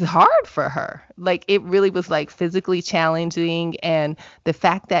 think it was hard for her. Like, it really was like physically challenging. And the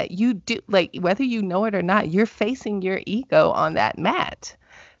fact that you do, like, whether you know it or not, you're facing your ego on that mat.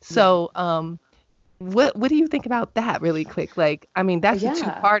 Yeah. So, what do you think about that really quick? Like, I mean, that's a Yeah.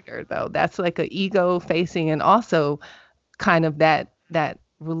 two-parter though. That's like a ego facing, and also kind of that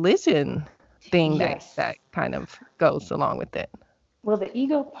religion thing Yes. that kind of goes along with it. Well, the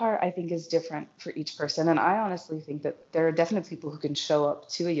ego part I think is different for each person. And I honestly think that there are definitely people who can show up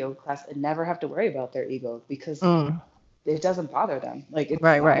to a yoga class and never have to worry about their ego because Mm, it doesn't bother them. Like it's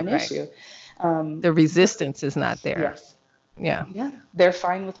right, not right, an right. issue. The But resistance is not there. yes, Yeah. yeah, they're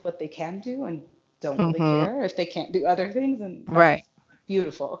fine with what they can do and don't really Mm-hmm. care if they can't do other things, and Right. that's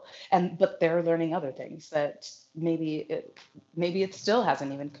beautiful. And but they're learning other things that maybe it still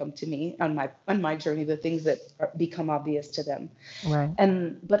hasn't even come to me on my journey, the things that become obvious to them. Right.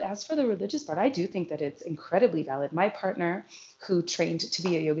 And but as for the religious part, I do think that it's incredibly valid. My partner, who trained to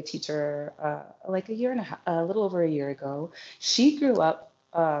be a yoga teacher like a year and a half, a little over a year ago, she grew up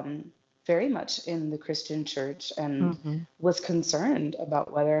very much in the Christian church and Mm-hmm. was concerned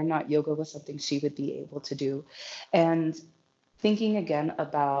about whether or not yoga was something she would be able to do. And thinking again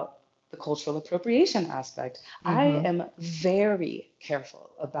about the cultural appropriation aspect, I Mm-hmm. am very careful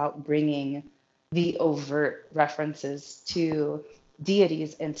about bringing the overt references to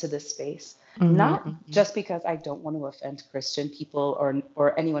deities into this space, not Mm-hmm. just because I don't want to offend Christian people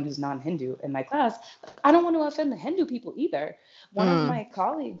or anyone who's non-Hindu in my class. I don't want to offend the Hindu people either. One of Mm-hmm. my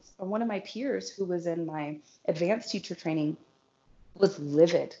colleagues or one of my peers who was in my advanced teacher training was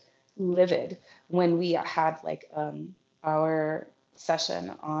livid when we had like our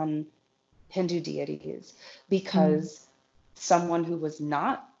session on Hindu deities Mm-hmm. because someone who was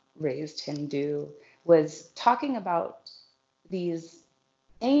not raised Hindu was talking about these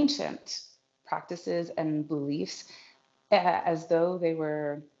ancient practices and beliefs as though they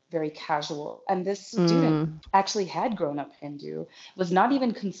were very casual. And this student Mm-hmm. actually had grown up Hindu, was not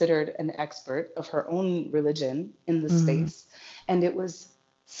even considered an expert of her own religion in the Mm-hmm. space. And it was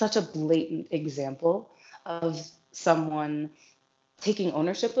such a blatant example of someone taking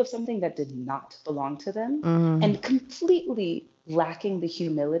ownership of something that did not belong to them Mm-hmm. and completely lacking the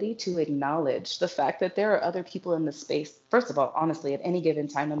humility to acknowledge the fact that there are other people in the space, first of all, honestly, at any given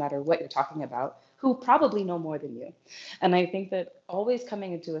time, no matter what you're talking about, who probably know more than you. And I think that always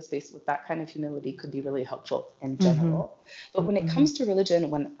coming into a space with that kind of humility could be really helpful in Mm-hmm. general. But when it comes to religion,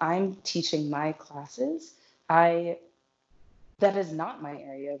 when I'm teaching my classes, I that is not my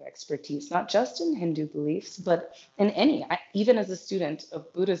area of expertise, not just in Hindu beliefs, but in any. Even as a student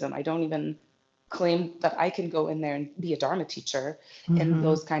of Buddhism, I don't even claim that I can go in there and be a Dharma teacher in Mm-hmm.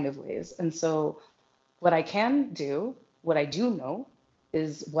 those kind of ways. And so, what I can do, what I do know,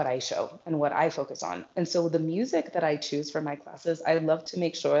 is what I show and what I focus on. And so, the music that I choose for my classes, I love to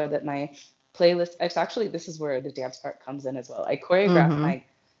make sure that my playlist, it's actually, this is where the dance part comes in as well. I choreograph Mm-hmm.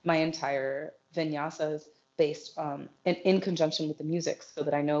 my entire vinyasas based in conjunction with the music so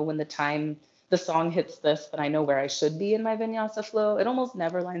that I know when the song hits this, that I know where I should be in my vinyasa flow. It almost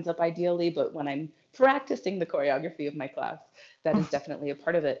never lines up ideally, but when I'm practicing the choreography of my class, that is definitely a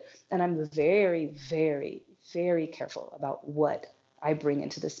part of it. And I'm very, very, very careful about what I bring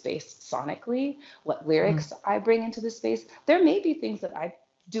into the space sonically, what lyrics I bring into the space. There may be things that I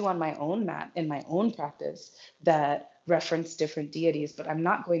do on my own mat in my own practice that reference different deities, but I'm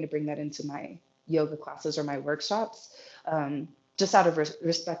not going to bring that into my yoga classes or my workshops, just out of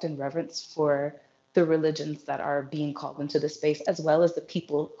respect and reverence for the religions that are being called into the space, as well as the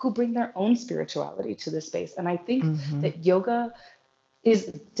people who bring their own spirituality to the space. And I think Mm-hmm. that yoga is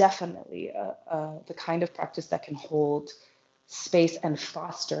definitely the kind of practice that can hold space and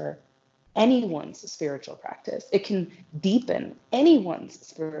foster anyone's spiritual practice. It can deepen anyone's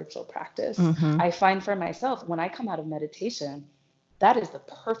spiritual practice. Mm-hmm. I find for myself, when I come out of meditation, that is the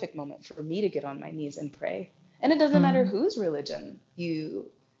perfect moment for me to get on my knees and pray. And it doesn't matter Mm-hmm. whose religion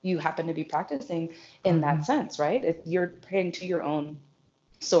you happen to be practicing in Mm-hmm. that sense, right? You're praying to your own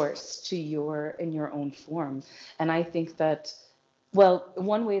source, in your own form. And I think that, well,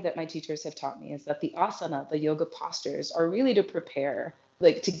 one way that my teachers have taught me is that the asana, the yoga postures, are really to prepare,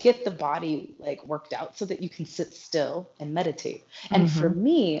 like to get the body like worked out so that you can sit still and meditate. And for Mm-hmm.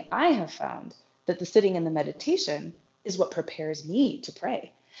 me, I have found that the sitting and the meditation is what prepares me to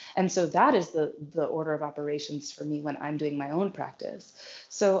pray. And so that is the order of operations for me when I'm doing my own practice.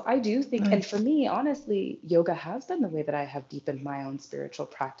 So I do think, and for Nice. me, honestly, yoga has been the way that I have deepened my own spiritual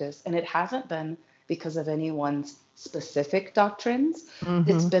practice. And it hasn't been because of anyone's specific doctrines.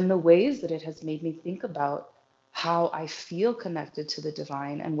 It's Mm-hmm. been the ways that it has made me think about how I feel connected to the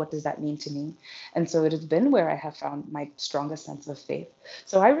divine and what does that mean to me. And so it has been where I have found my strongest sense of faith.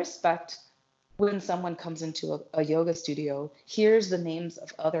 So I respect when someone comes into a yoga studio, hears the names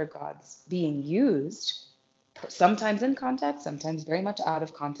of other gods being used, sometimes in context, sometimes very much out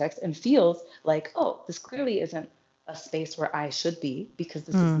of context, and feels like, oh, this clearly isn't a space where I should be because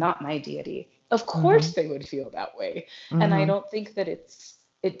this is not my deity. Of Mm-hmm. course they would feel that way. And I Mm-hmm. don't think that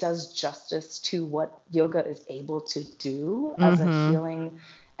it does justice to what yoga is able to do as a Mm-hmm. healing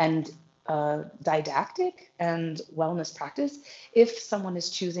and didactic and wellness practice if someone is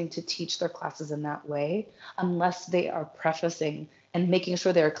choosing to teach their classes in that way, unless they are prefacing and making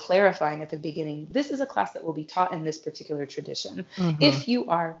sure they're clarifying at the beginning, this is a class that will be taught in this particular tradition. Mm-hmm. If you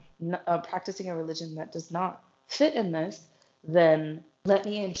are practicing a religion that does not fit in this, then let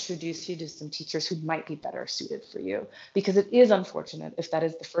me introduce you to some teachers who might be better suited for you. Because it is unfortunate if that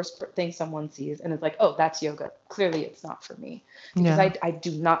is the first thing someone sees and is like, oh, that's yoga. Clearly, it's not for me. Because Yeah. I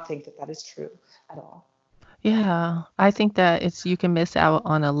do not think that that is true at all. Yeah, I think that it's you can miss out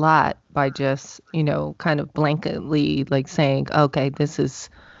on a lot by just, kind of blanketly like saying, okay, this is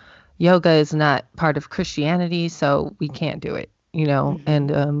yoga is not part of Christianity, so we can't do it,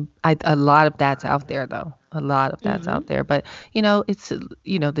 And Mm-hmm. a lot of that's out there though. A lot of that's Mm-hmm. out there, but it's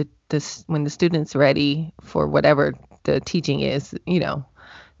the this when the student's ready for whatever the teaching is,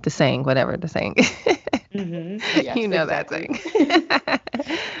 the saying, whatever the saying. Mm-hmm. Yes, That exactly. saying.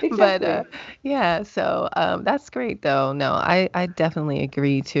 But Exactly. yeah, so that's great though. No, I definitely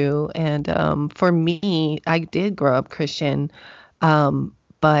agree too. And for me, I did grow up Christian,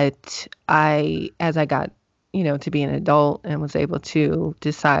 but as I got, to be an adult and was able to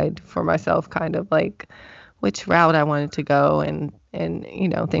decide for myself kind of like which route I wanted to go and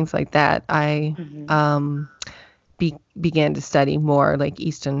things like that, I Mm-hmm. um began to study more like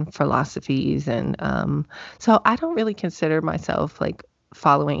Eastern philosophies. And so I don't really consider myself like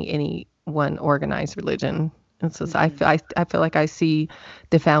following any one organized religion. And so Mm-hmm. I feel like I see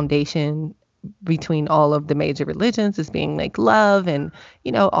the foundation between all of the major religions as being like love and,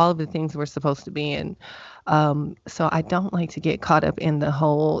 all of the things we're supposed to be. And so I don't like to get caught up in the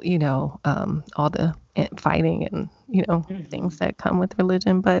whole, all the fighting and, Mm-hmm. things that come with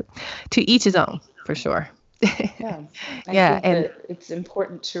religion, but to each his own for sure. Yeah, I Yeah, think and that it's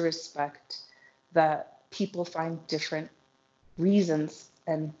important to respect that people find different reasons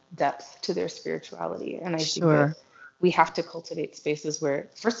and depth to their spirituality. And I think that sure. we have to cultivate spaces where,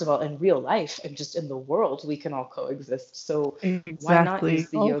 first of all, in real life and just in the world, we can all coexist. So why not use Exactly.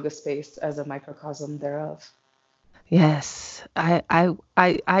 the Oh, yoga space as a microcosm thereof? yes.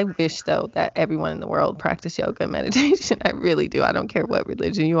 I wish though that everyone in the world practice yoga and meditation. I really do. I don't care what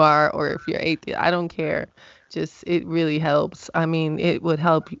religion you are or if you're atheist. I don't care. Just it really helps. I mean, it would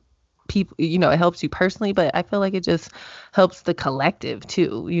help people, it helps you personally, but I feel like it just helps the collective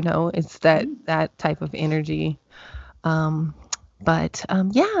too, It's Mhm. that type of energy. Um, but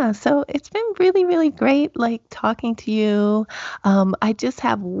yeah, so it's been really, really great like talking to you. I just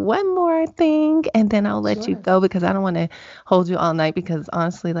have one more thing and then I'll let you Sure. go because I don't want to hold you all night because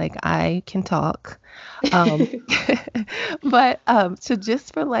honestly, like I can talk. Um, but so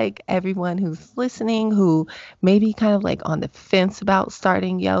just for like everyone who's listening, who maybe kind of like on the fence about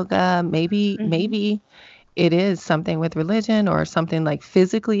starting yoga, Hmm. maybe it is something with religion or something like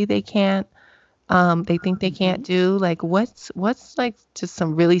physically they think they can't Hmm. do, like what's like just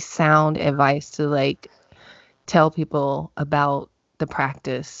some really sound advice to like tell people about the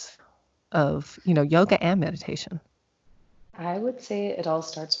practice of yoga and meditation. I would say it all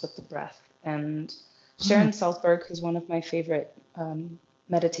starts with the breath. And Mm, Sharon Salzberg, who's one of my favorite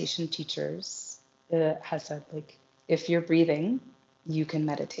meditation teachers, has said, like, if you're breathing, you can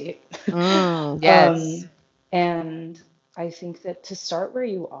meditate. yes. And I think that to start where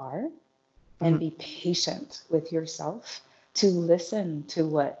you are and Mhm. be patient with yourself, to listen to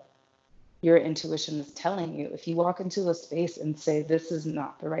what your intuition is telling you. If you walk into a space and say, this is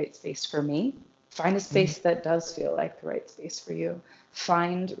not the right space for me, find a Mhm. space that does feel like the right space for you.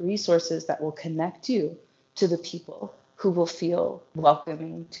 Find resources that will connect you to the people who will feel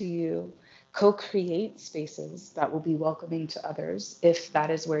welcoming to you. Co create spaces that will be welcoming to others if that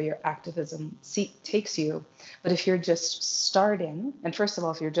is where your activism takes you. But if you're just starting, and first of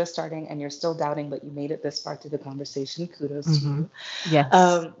all, if you're just starting and you're still doubting, but you made it this far through the conversation, kudos to Mhm. you.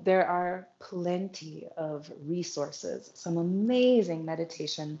 Yes. There are plenty of resources, some amazing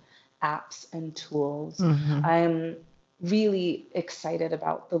meditation apps and tools. Mhm. I'm really excited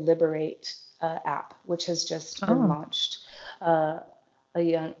about the Liberate app, which has just been Oh. launched. Uh,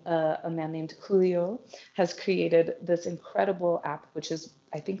 a man named Julio has created this incredible app, which is,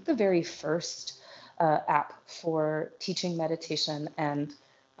 I think, the very first app for teaching meditation and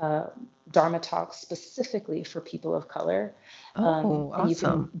uh, Dharma talks specifically for people of color. Oh, And you can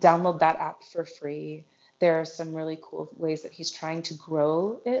awesome. download that app for free. There are some really cool ways that he's trying to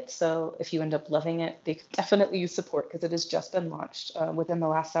grow it. So if you end up loving it, they could definitely use support because it has just been launched within the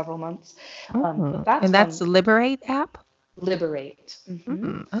last several months. But And that's that's one. the Liberate app? Liberate.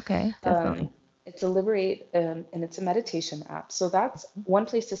 Okay, Um, definitely. it's a Liberate, and it's a meditation app. So that's one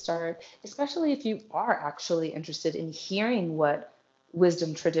place to start, especially if you are actually interested in hearing what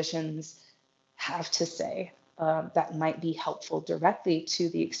wisdom traditions have to say, that might be helpful directly to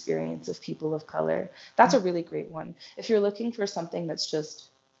the experience of people of color. That's a really great one. If you're looking for something that's just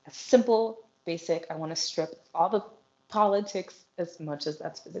a simple, basic, I want to strip all the politics as much as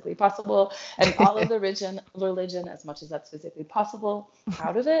that's physically possible, and all of the religion as much as that's physically possible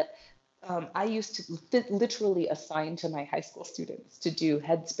out of it. I used to literally assign to my high school students to do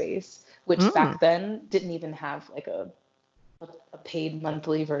Headspace, which Mm. back then didn't even have like a paid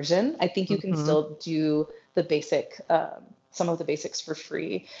monthly version. I think you can Mhm. still do the basic, some of the basics for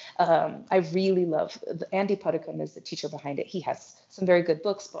free. I really love Andy Puddicombe is the teacher behind it. He has some very good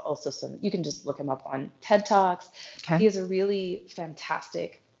books, but also some, you can just look him up on TED Talks. He Okay. has a really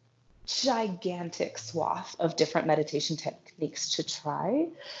fantastic, gigantic swath of different meditation techniques to try.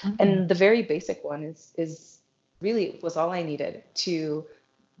 Mhm. And the very basic one is really was all I needed to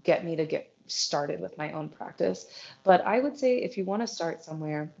get me to get started with my own practice. But I would say if you want to start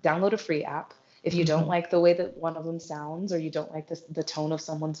somewhere, download a free app. If you don't Mhm. like the way that one of them sounds or you don't like the tone of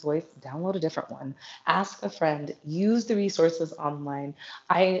someone's voice, download a different one. Ask a friend, use the resources online.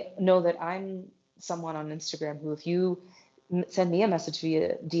 I know that I'm someone on Instagram who, if you send me a message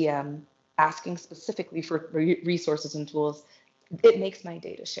via DM asking specifically for resources and tools, it makes my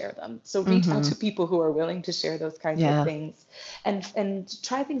day to share them. So reach out Mhm. to people who are willing to share those kinds of Yeah. things, and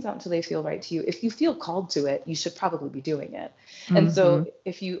try things out until they feel right to you. If you feel called to it, you should probably be doing it. And so Mhm.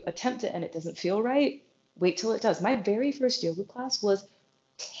 if you attempt it and it doesn't feel right, wait till it does. My very first yoga class was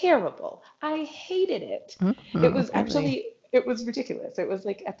terrible. I hated it. It Mhm. was Really? actually, it was ridiculous. It was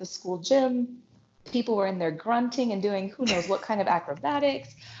like at the school gym. People were in there grunting and doing who knows what kind of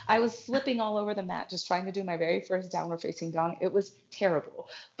acrobatics. I was slipping all over the mat just trying to do my very first downward facing dog. It was terrible.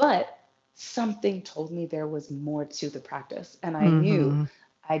 But something told me there was more to the practice. And I knew Mhm.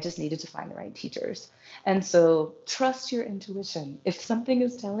 I just needed to find the right teachers. And so trust your intuition. If something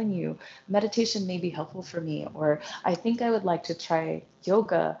is telling you meditation may be helpful for me, or I think I would like to try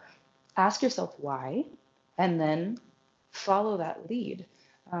yoga, ask yourself why, and then follow that lead.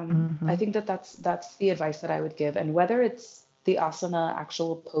 I Mhm. think that that's the advice that I would give. And whether it's the asana,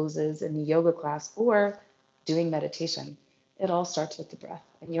 actual poses in the yoga class, or doing meditation, it all starts with the breath.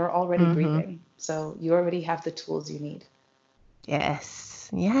 And you're already Mhm. breathing, so you already have the tools you need. Yes.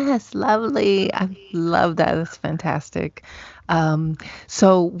 Yes, lovely. I love that. That's fantastic. Um,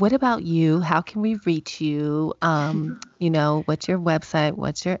 so what about you? How can we reach you? What's your website?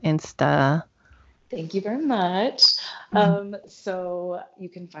 What's your Insta? Thank you very much. Mhm. So you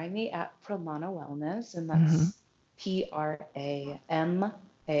can find me at Pramana Wellness, and Mhm. that's Pramana.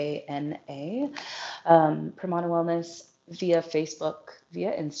 Pramana Wellness via Facebook,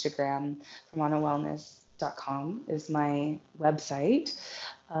 via Instagram. PramanaWellness.com is my website.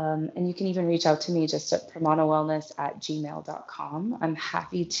 And you can even reach out to me just at pramanawellness@gmail.com. I'm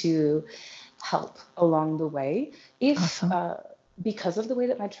happy to help along the way. If Awesome. because of the way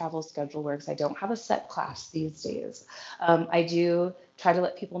that my travel schedule works, I don't have a set class these days. I do try to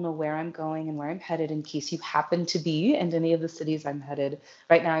let people know where I'm going and where I'm headed in case you happen to be in any of the cities I'm headed.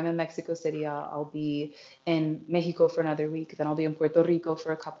 Right now, I'm in Mexico City. I'll be in Mexico for another week. Then I'll be in Puerto Rico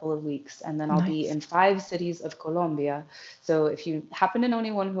for a couple of weeks. And then I'll be Nice. in 5 cities of Colombia. So if you happen to know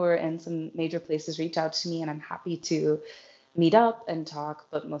anyone who are in some major places, reach out to me and I'm happy to meet up and talk.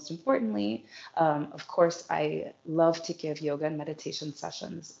 But most importantly, of course, I love to give yoga and meditation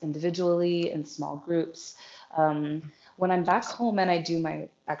sessions individually in small groups. Um, when I'm back home and I do my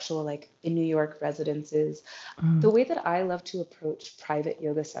actual, like in New York residences, the Mm. way that I love to approach private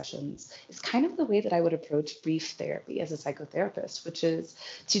yoga sessions is kind of the way that I would approach brief therapy as a psychotherapist, which is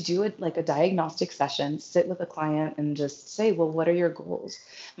to do it like a diagnostic session, sit with a client and just say, well, what are your goals?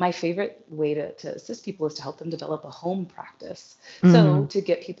 My favorite way to assist people is to help them develop a home practice. So Mm. to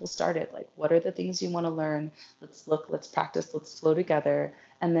get people started, like, what are the things you want to learn? Let's look, let's practice, let's flow together,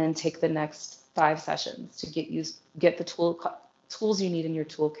 and then take the next 5 sessions to get the tools you need in your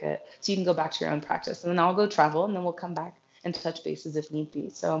toolkit so you can go back to your own practice. And then I'll go travel and then we'll come back and touch bases if need be.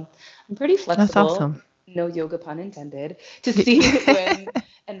 So I'm pretty That's flexible, awesome. no yoga pun intended, to see when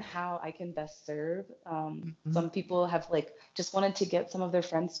and how I can best serve. Mhm. Some people have like just wanted to get some of their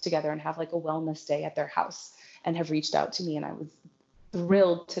friends together and have like a wellness day at their house and have reached out to me, and I was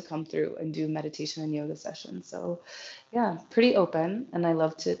thrilled to come through and do meditation and yoga sessions. So yeah, pretty open, and I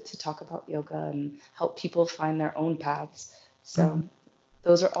love to talk about yoga and help people find their own paths. Mhm. So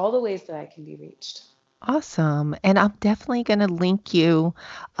those are all the ways that I can be reached. Awesome. And I'm definitely going to link you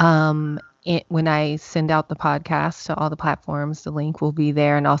when I send out the podcast to all the platforms. The link will be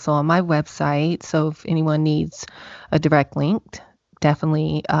there and also on my website. So if anyone needs a direct link,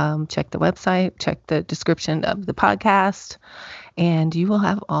 definitely check the website, check the description of the podcast, and you will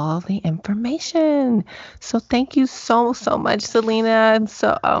have all the information. So thank you so, so much, Selena. And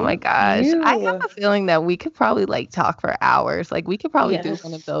so, oh my Thank gosh, I have you. a feeling that we could probably like talk for hours. Like we could probably do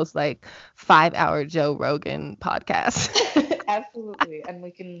one of Yes. those like 5-hour Joe Rogan podcasts. Absolutely. And we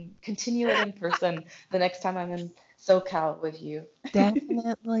can continue it in person the next time I'm in SoCal with you.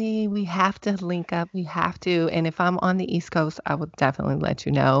 Definitely. We have to link up. We have to. And if I'm on the East Coast, I will definitely let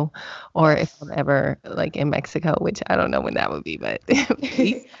you know. Or if Yes. I'm ever like in Mexico, which I don't know when that would be, but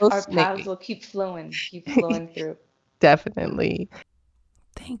East Our Coast, paths maybe. will keep flowing through. Definitely.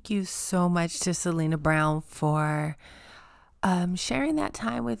 Thank you so much to Selena Brown for sharing that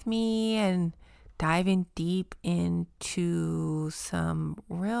time with me and diving deep into some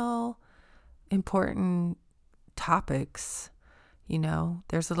real important topics. You know,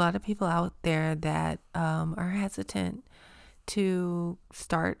 there's a lot of people out there that are hesitant to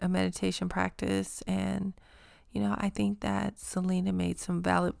start a meditation practice. And, you know, I think that Selena made some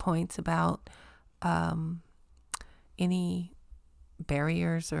valid points about um, any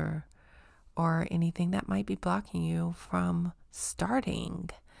barriers or anything that might be blocking you from starting.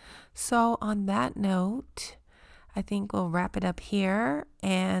 So, on that note, I think we'll wrap it up here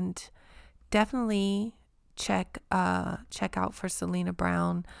and definitely check out for Selena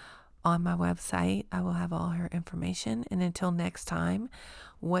Brown on my website. I will have all her information. And until next time,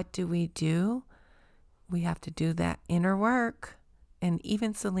 what do? We have to do that inner work. And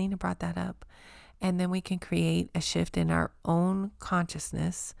even Selena brought that up. And then we can create a shift in our own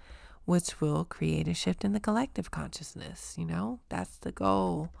consciousness, which will create a shift in the collective consciousness. You know, that's the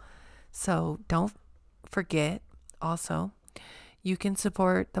goal. So don't forget also, you can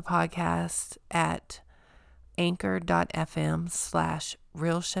support the podcast at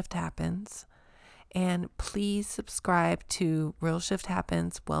anchor.fm/Real Shift Happens. And please subscribe to Real Shift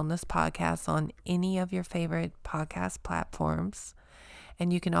Happens Wellness Podcast on any of your favorite podcast platforms.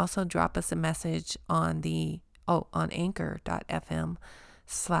 And you can also drop us a message on on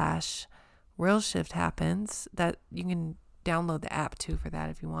anchor.fm/Real Shift Happens. That you can download the app too for that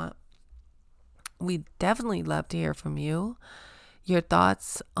if you want. We'd definitely love to hear from you. Your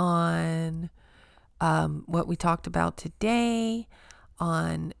thoughts on what we talked about today,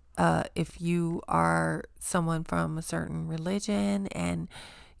 on if you are someone from a certain religion and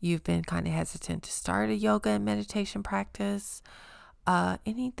you've been kind of hesitant to start a yoga and meditation practice,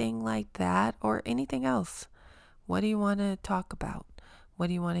 anything like that, or anything else. What do you want to talk about? What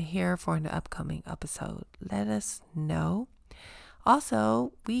do you want to hear for an upcoming episode? Let us know.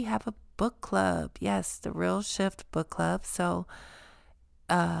 Also, we have a book club. Yes, the Real Shift Book Club. So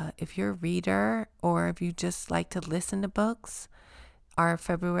if you're a reader or if you just like to listen to books, our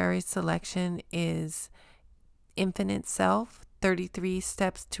February selection is Infinite Self, 33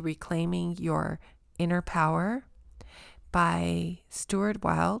 Steps to Reclaiming Your Inner Power by Stuart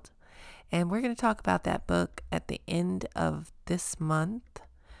Wilde. And we're going to talk about that book at the end of this month,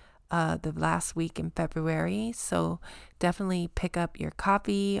 the last week in February. So definitely pick up your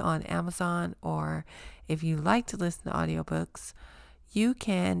copy on Amazon, or if you like to listen to audiobooks, you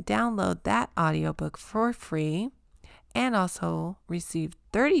can download that audiobook for free and also receive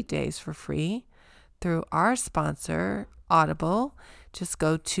 30 days for free through our sponsor, Audible. Just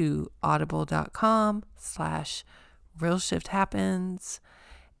go to audible.com/realshifthappens.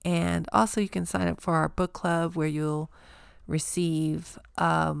 And also you can sign up for our book club, where you'll receive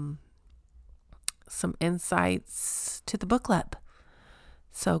some insights to the book club.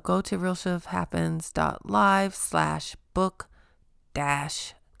 So go to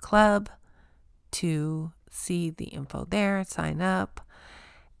realshifthappens.live/book-club to see the info there, sign up.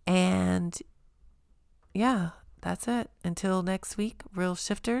 And yeah, that's it. Until next week, Real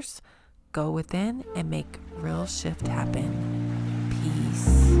Shifters, go within and make real shift happen.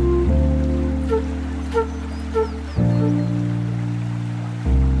 Peace.